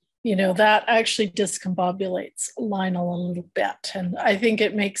 You know, that actually discombobulates Lionel a little bit. And I think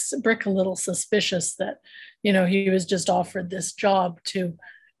it makes Brick a little suspicious that, you know, he was just offered this job to,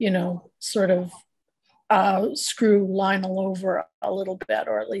 you know, sort of screw Lionel over a little bit,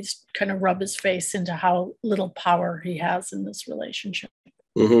 or at least kind of rub his face into how little power he has in this relationship.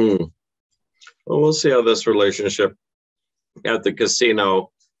 Mm-hmm. Well, we'll see how this relationship at the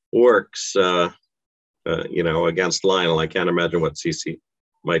casino works, you know, against Lionel. I can't imagine what Cece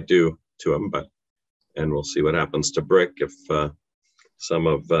might do to him, and we'll see what happens to Brick if some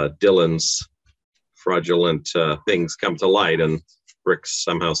of Dylan's fraudulent things come to light and Brick's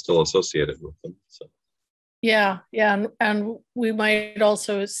somehow still associated with them. So. Yeah, and we might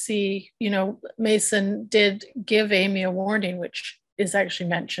also see, you know, Mason did give Amy a warning, which is actually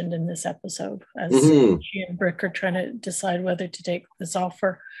mentioned in this episode as she and Brick are trying to decide whether to take this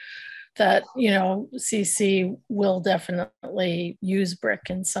offer, that, you know, Cece will definitely use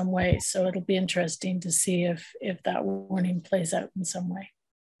Brick in some way. So it'll be interesting to see if that warning plays out in some way.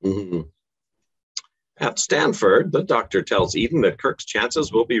 Mm-hmm. At Stanford, the doctor tells Eden that Kirk's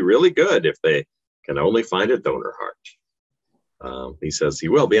chances will be really good if they can only find a donor heart. He says he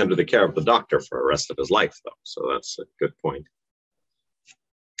will be under the care of the doctor for the rest of his life, though. So that's a good point.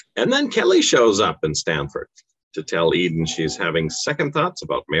 And then Kelly shows up in Stanford to tell Eden she's having second thoughts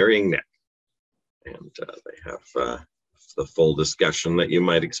about marrying Nick. And they have the full discussion that you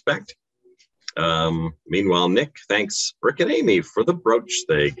might expect. Meanwhile, Nick thanks Brick and Amy for the brooch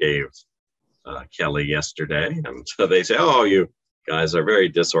they gave Kelly yesterday. And so they say, oh, you guys are very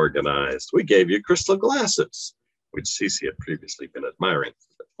disorganized. We gave you crystal glasses, which Cece had previously been admiring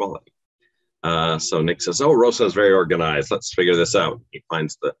for their quality. So Nick says, oh, Rosa's very organized. Let's figure this out. He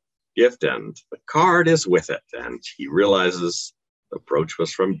finds the gift and the card is with it. And he realizes the brooch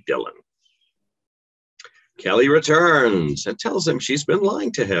was from Dylan. Kelly returns and tells him she's been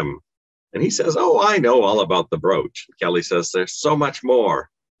lying to him. And he says, oh, I know all about the brooch. Kelly says, there's so much more,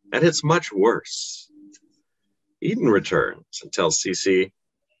 and it's much worse. Eden returns and tells Cece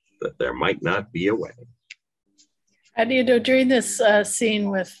that there might not be a way. And, you know, during this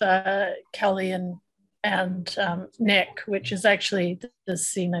scene with Kelly and Nick, which is actually the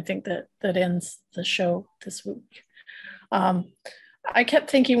scene, I think, that ends the show this week, I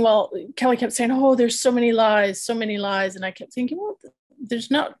kept thinking, well, Kelly kept saying, oh, there's so many lies. And I kept thinking, well,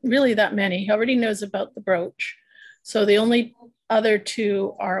 there's not really that many. He already knows about the brooch. So the only other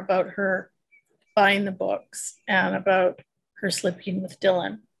two are about her buying the books and about her sleeping with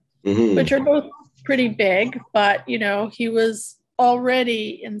Dylan, which are both pretty big, but, you know, he was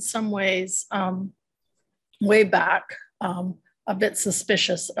already in some ways way back a bit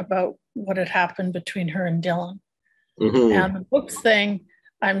suspicious about what had happened between her and Dylan. And the books thing,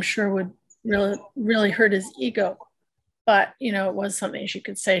 I'm sure, would really hurt his ego. But, you know, it was something she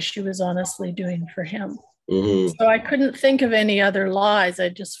could say she was honestly doing for him. So I couldn't think of any other lies. I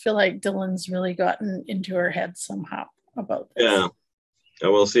just feel like Dylan's really gotten into her head somehow about this. Yeah,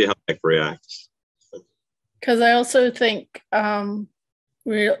 and we'll see how Nick reacts. Because I also think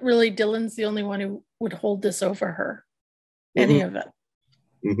really Dylan's the only one who would hold this over her, any of it.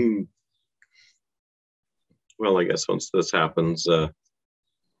 Well, I guess once this happens, I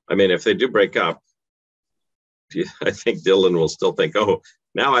mean, if they do break up, I think Dylan will still think, oh,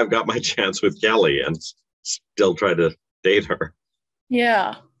 now I've got my chance with Kelly, and still try to date her.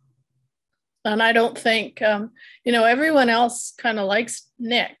 Yeah. And I don't think, you know, everyone else kind of likes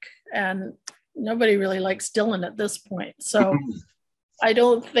Nick, and nobody really likes Dylan at this point. So I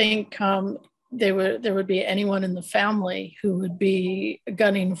don't think there would be anyone in the family who would be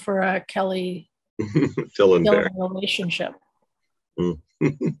gunning for a Kelly Dylan relationship.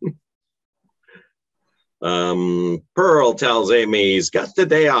 Pearl tells Amy he's got the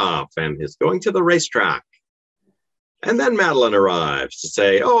day off and is going to the racetrack. And then Madeline arrives to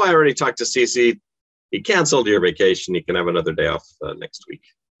say, oh, I already talked to Cece. He canceled your vacation. You can have another day off next week.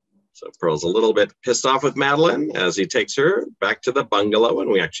 So Pearl's a little bit pissed off with Madeline as he takes her back to the bungalow, and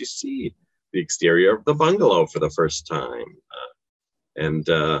we actually see the exterior of the bungalow for the first time. And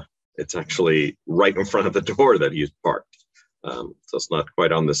it's actually right in front of the door that he's parked. So it's not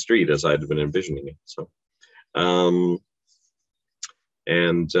quite on the street as I'd been envisioning it. So,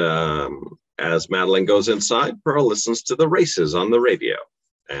 as Madeline goes inside, Pearl listens to the races on the radio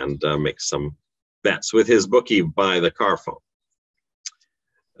and makes some bets with his bookie by the car phone.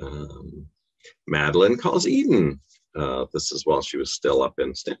 Madeline calls Eden. This is while she was still up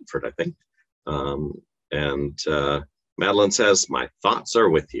in Stanford, I think. Madeline says, "My thoughts are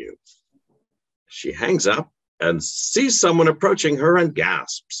with you." She hangs up and sees someone approaching her and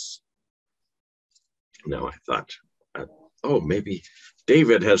gasps. Now I thought, maybe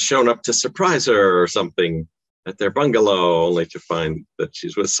David has shown up to surprise her or something at their bungalow, only to find that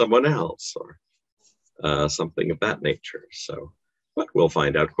she's with someone else or something of that nature. So, but we'll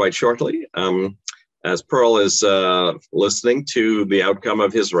find out quite shortly. As Pearl is listening to the outcome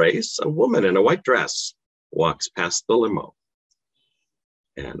of his race, a woman in a white dress walks past the limo.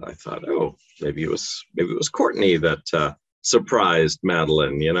 And I thought, maybe it was Courtney that surprised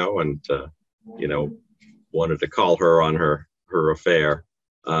Madeline, and wanted to call her on her affair.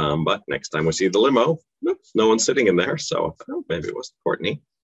 But next time we see the limo, no one's sitting in there. So maybe it was Courtney.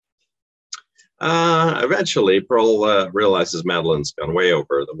 Eventually, Pearl realizes Madeline's gone way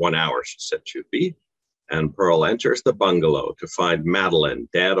over the 1 hour she said she'd be. And Pearl enters the bungalow to find Madeline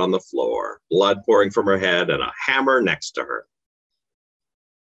dead on the floor, blood pouring from her head and a hammer next to her.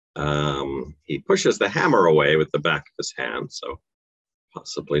 He pushes the hammer away with the back of his hand, so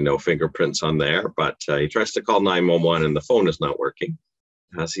possibly no fingerprints on there, but he tries to call 911 and the phone is not working.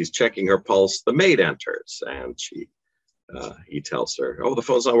 As he's checking her pulse, the maid enters and he tells her, the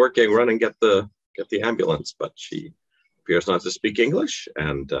phone's not working, run and get the ambulance, but she appears not to speak English,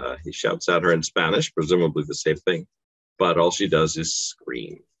 and he shouts at her in Spanish, presumably the same thing, but all she does is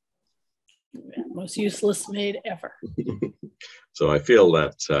scream. Yeah, most useless maid ever. So I feel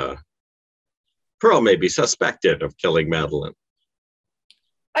that Pearl may be suspected of killing Madeline.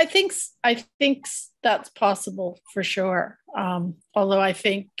 I think that's possible for sure. Although I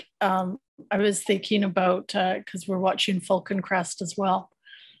think I was thinking about, because we're watching Falcon Crest as well,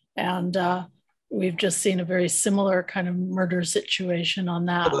 and we've just seen a very similar kind of murder situation on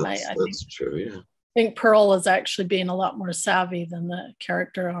that. That's true, yeah. I think Pearl is actually being a lot more savvy than the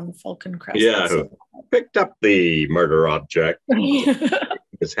character on Falcon Crest. Yeah, who picked up the murder object in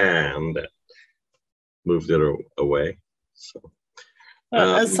his hand and moved it away. So,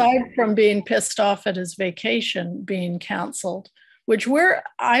 aside from being pissed off at his vacation being canceled, which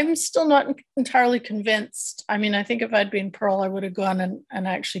I'm still not entirely convinced. I mean, I think if I'd been Pearl, I would have gone and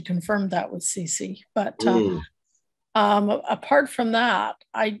actually confirmed that with Cece. But apart from that,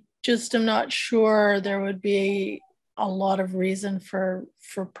 I just am not sure there would be a lot of reason for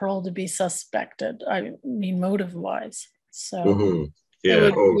Pearl to be suspected. I mean, motive-wise. So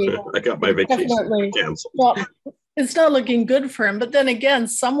yeah, I got my vacation canceled. Well, it's not looking good for him. But then again,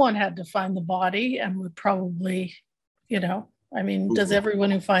 someone had to find the body and would probably, I mean, does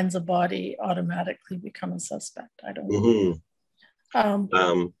everyone who finds a body automatically become a suspect? I don't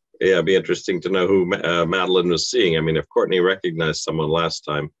know. Yeah, it'd be interesting to know who Madeline was seeing. I mean, if Courtney recognized someone last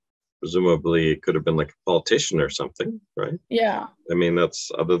time, presumably it could have been like a politician or something, right? Yeah. I mean,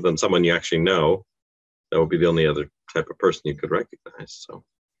 that's other than someone you actually know, that would be the only other type of person you could recognize. So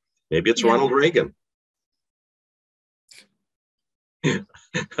maybe it's Ronald Reagan.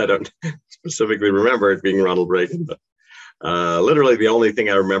 I don't specifically remember it being Ronald Reagan, but literally the only thing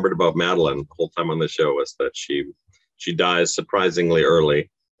I remembered about Madeline the whole time on the show was that she dies surprisingly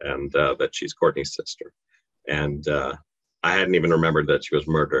early, and that she's Courtney's sister. And I hadn't even remembered that she was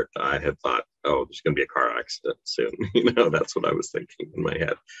murdered. I had thought, there's going to be a car accident soon. That's what I was thinking in my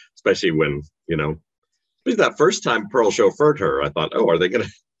head, especially when, that first time Pearl chauffeured her, I thought,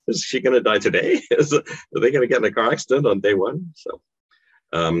 is she going to die today? Are they going to get in a car accident on day one? So,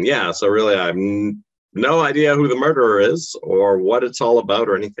 so really I have no idea who the murderer is or what it's all about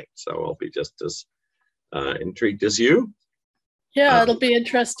or anything. So I'll be just as intrigued as you. Yeah, it'll be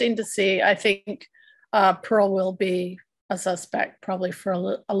interesting to see. I think Pearl will be a suspect probably for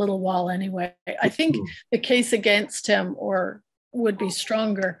a little while anyway. I think the case against him would be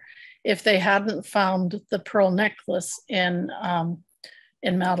stronger if they hadn't found the pearl necklace in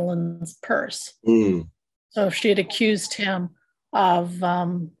Madeline's purse. So if she had accused him of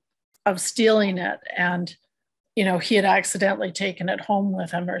stealing it and he had accidentally taken it home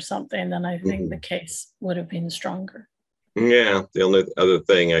with him or something, then I think the case would have been stronger. Yeah, the only other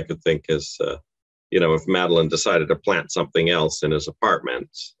thing I could think is if Madeline decided to plant something else in his apartment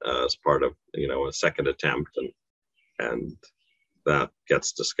as part of a second attempt and that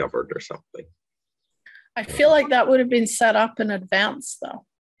gets discovered or something. I feel like that would have been set up in advance, though.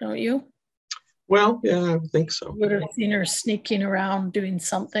 don't you? Well, yeah, I think so. Would have seen her sneaking around doing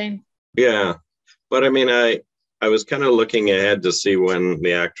something. Yeah, but I mean, I was kind of looking ahead to see when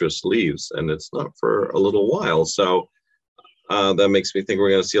the actress leaves, and it's not for a little while. So that makes me think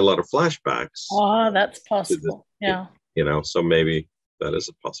we're going to see a lot of flashbacks. Oh, that's possible. Yeah. So maybe that is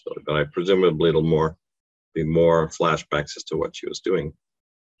a possibility. But I presumably it'll be more flashbacks as to what she was doing.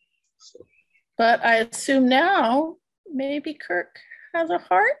 So. But I assume now maybe Kirk has a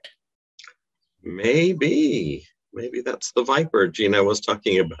heart? Maybe that's the Viper gene I was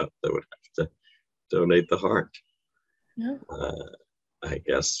talking about that would have to donate the heart. Yeah. I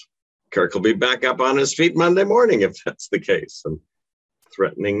guess Kirk will be back up on his feet Monday morning if that's the case, and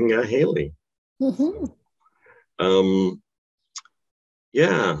threatening Haley. Mm-hmm.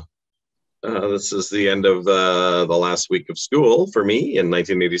 This is the end of the last week of school for me in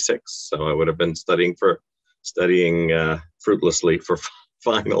 1986. So I would have been studying fruitlessly for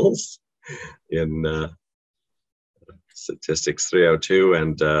finals in statistics 302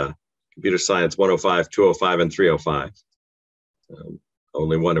 and computer science 105, 205, and 305.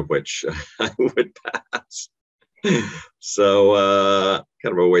 Only one of which I would pass. So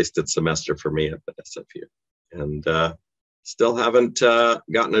kind of a wasted semester for me at the SFU. And still haven't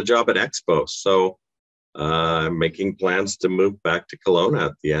gotten a job at Expo. So I'm making plans to move back to Kelowna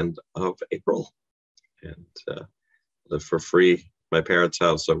at the end of April and live for free at my parents'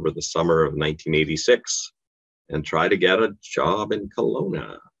 house over the summer of 1986 and try to get a job in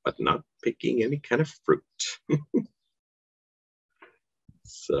Kelowna, but not picking any kind of fruit.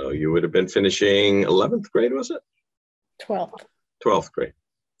 So you would have been finishing 11th grade, was it? 12th. 12th grade.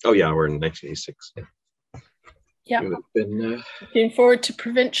 Oh, yeah, we're in 1986. Yeah. You have been, looking forward to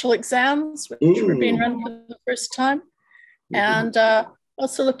provincial exams, which were being run for the first time. And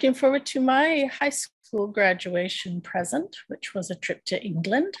also looking forward to my high school graduation present, which was a trip to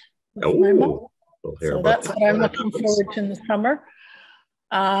England with my mom. So that's what I'm looking forward to in the summer.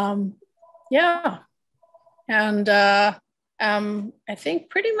 Yeah. And I think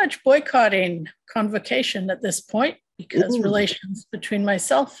pretty much boycotting convocation at this point because relations between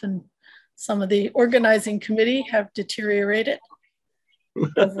myself and some of the organizing committee have deteriorated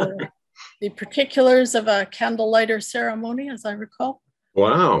over the particulars of a candlelighter ceremony, as I recall.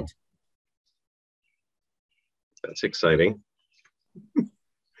 Wow. That's exciting.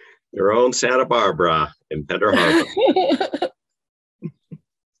 Your own Santa Barbara in Pedder Harbor.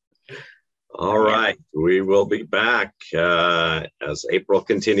 All right. We will be back as April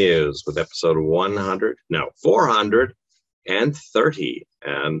continues with episode 430.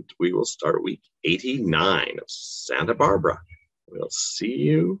 And we will start week 89 of Santa Barbara. We'll see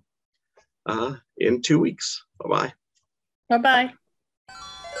you in 2 weeks. Bye-bye. Bye-bye.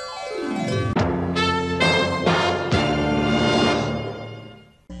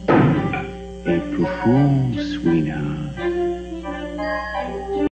 April Fool's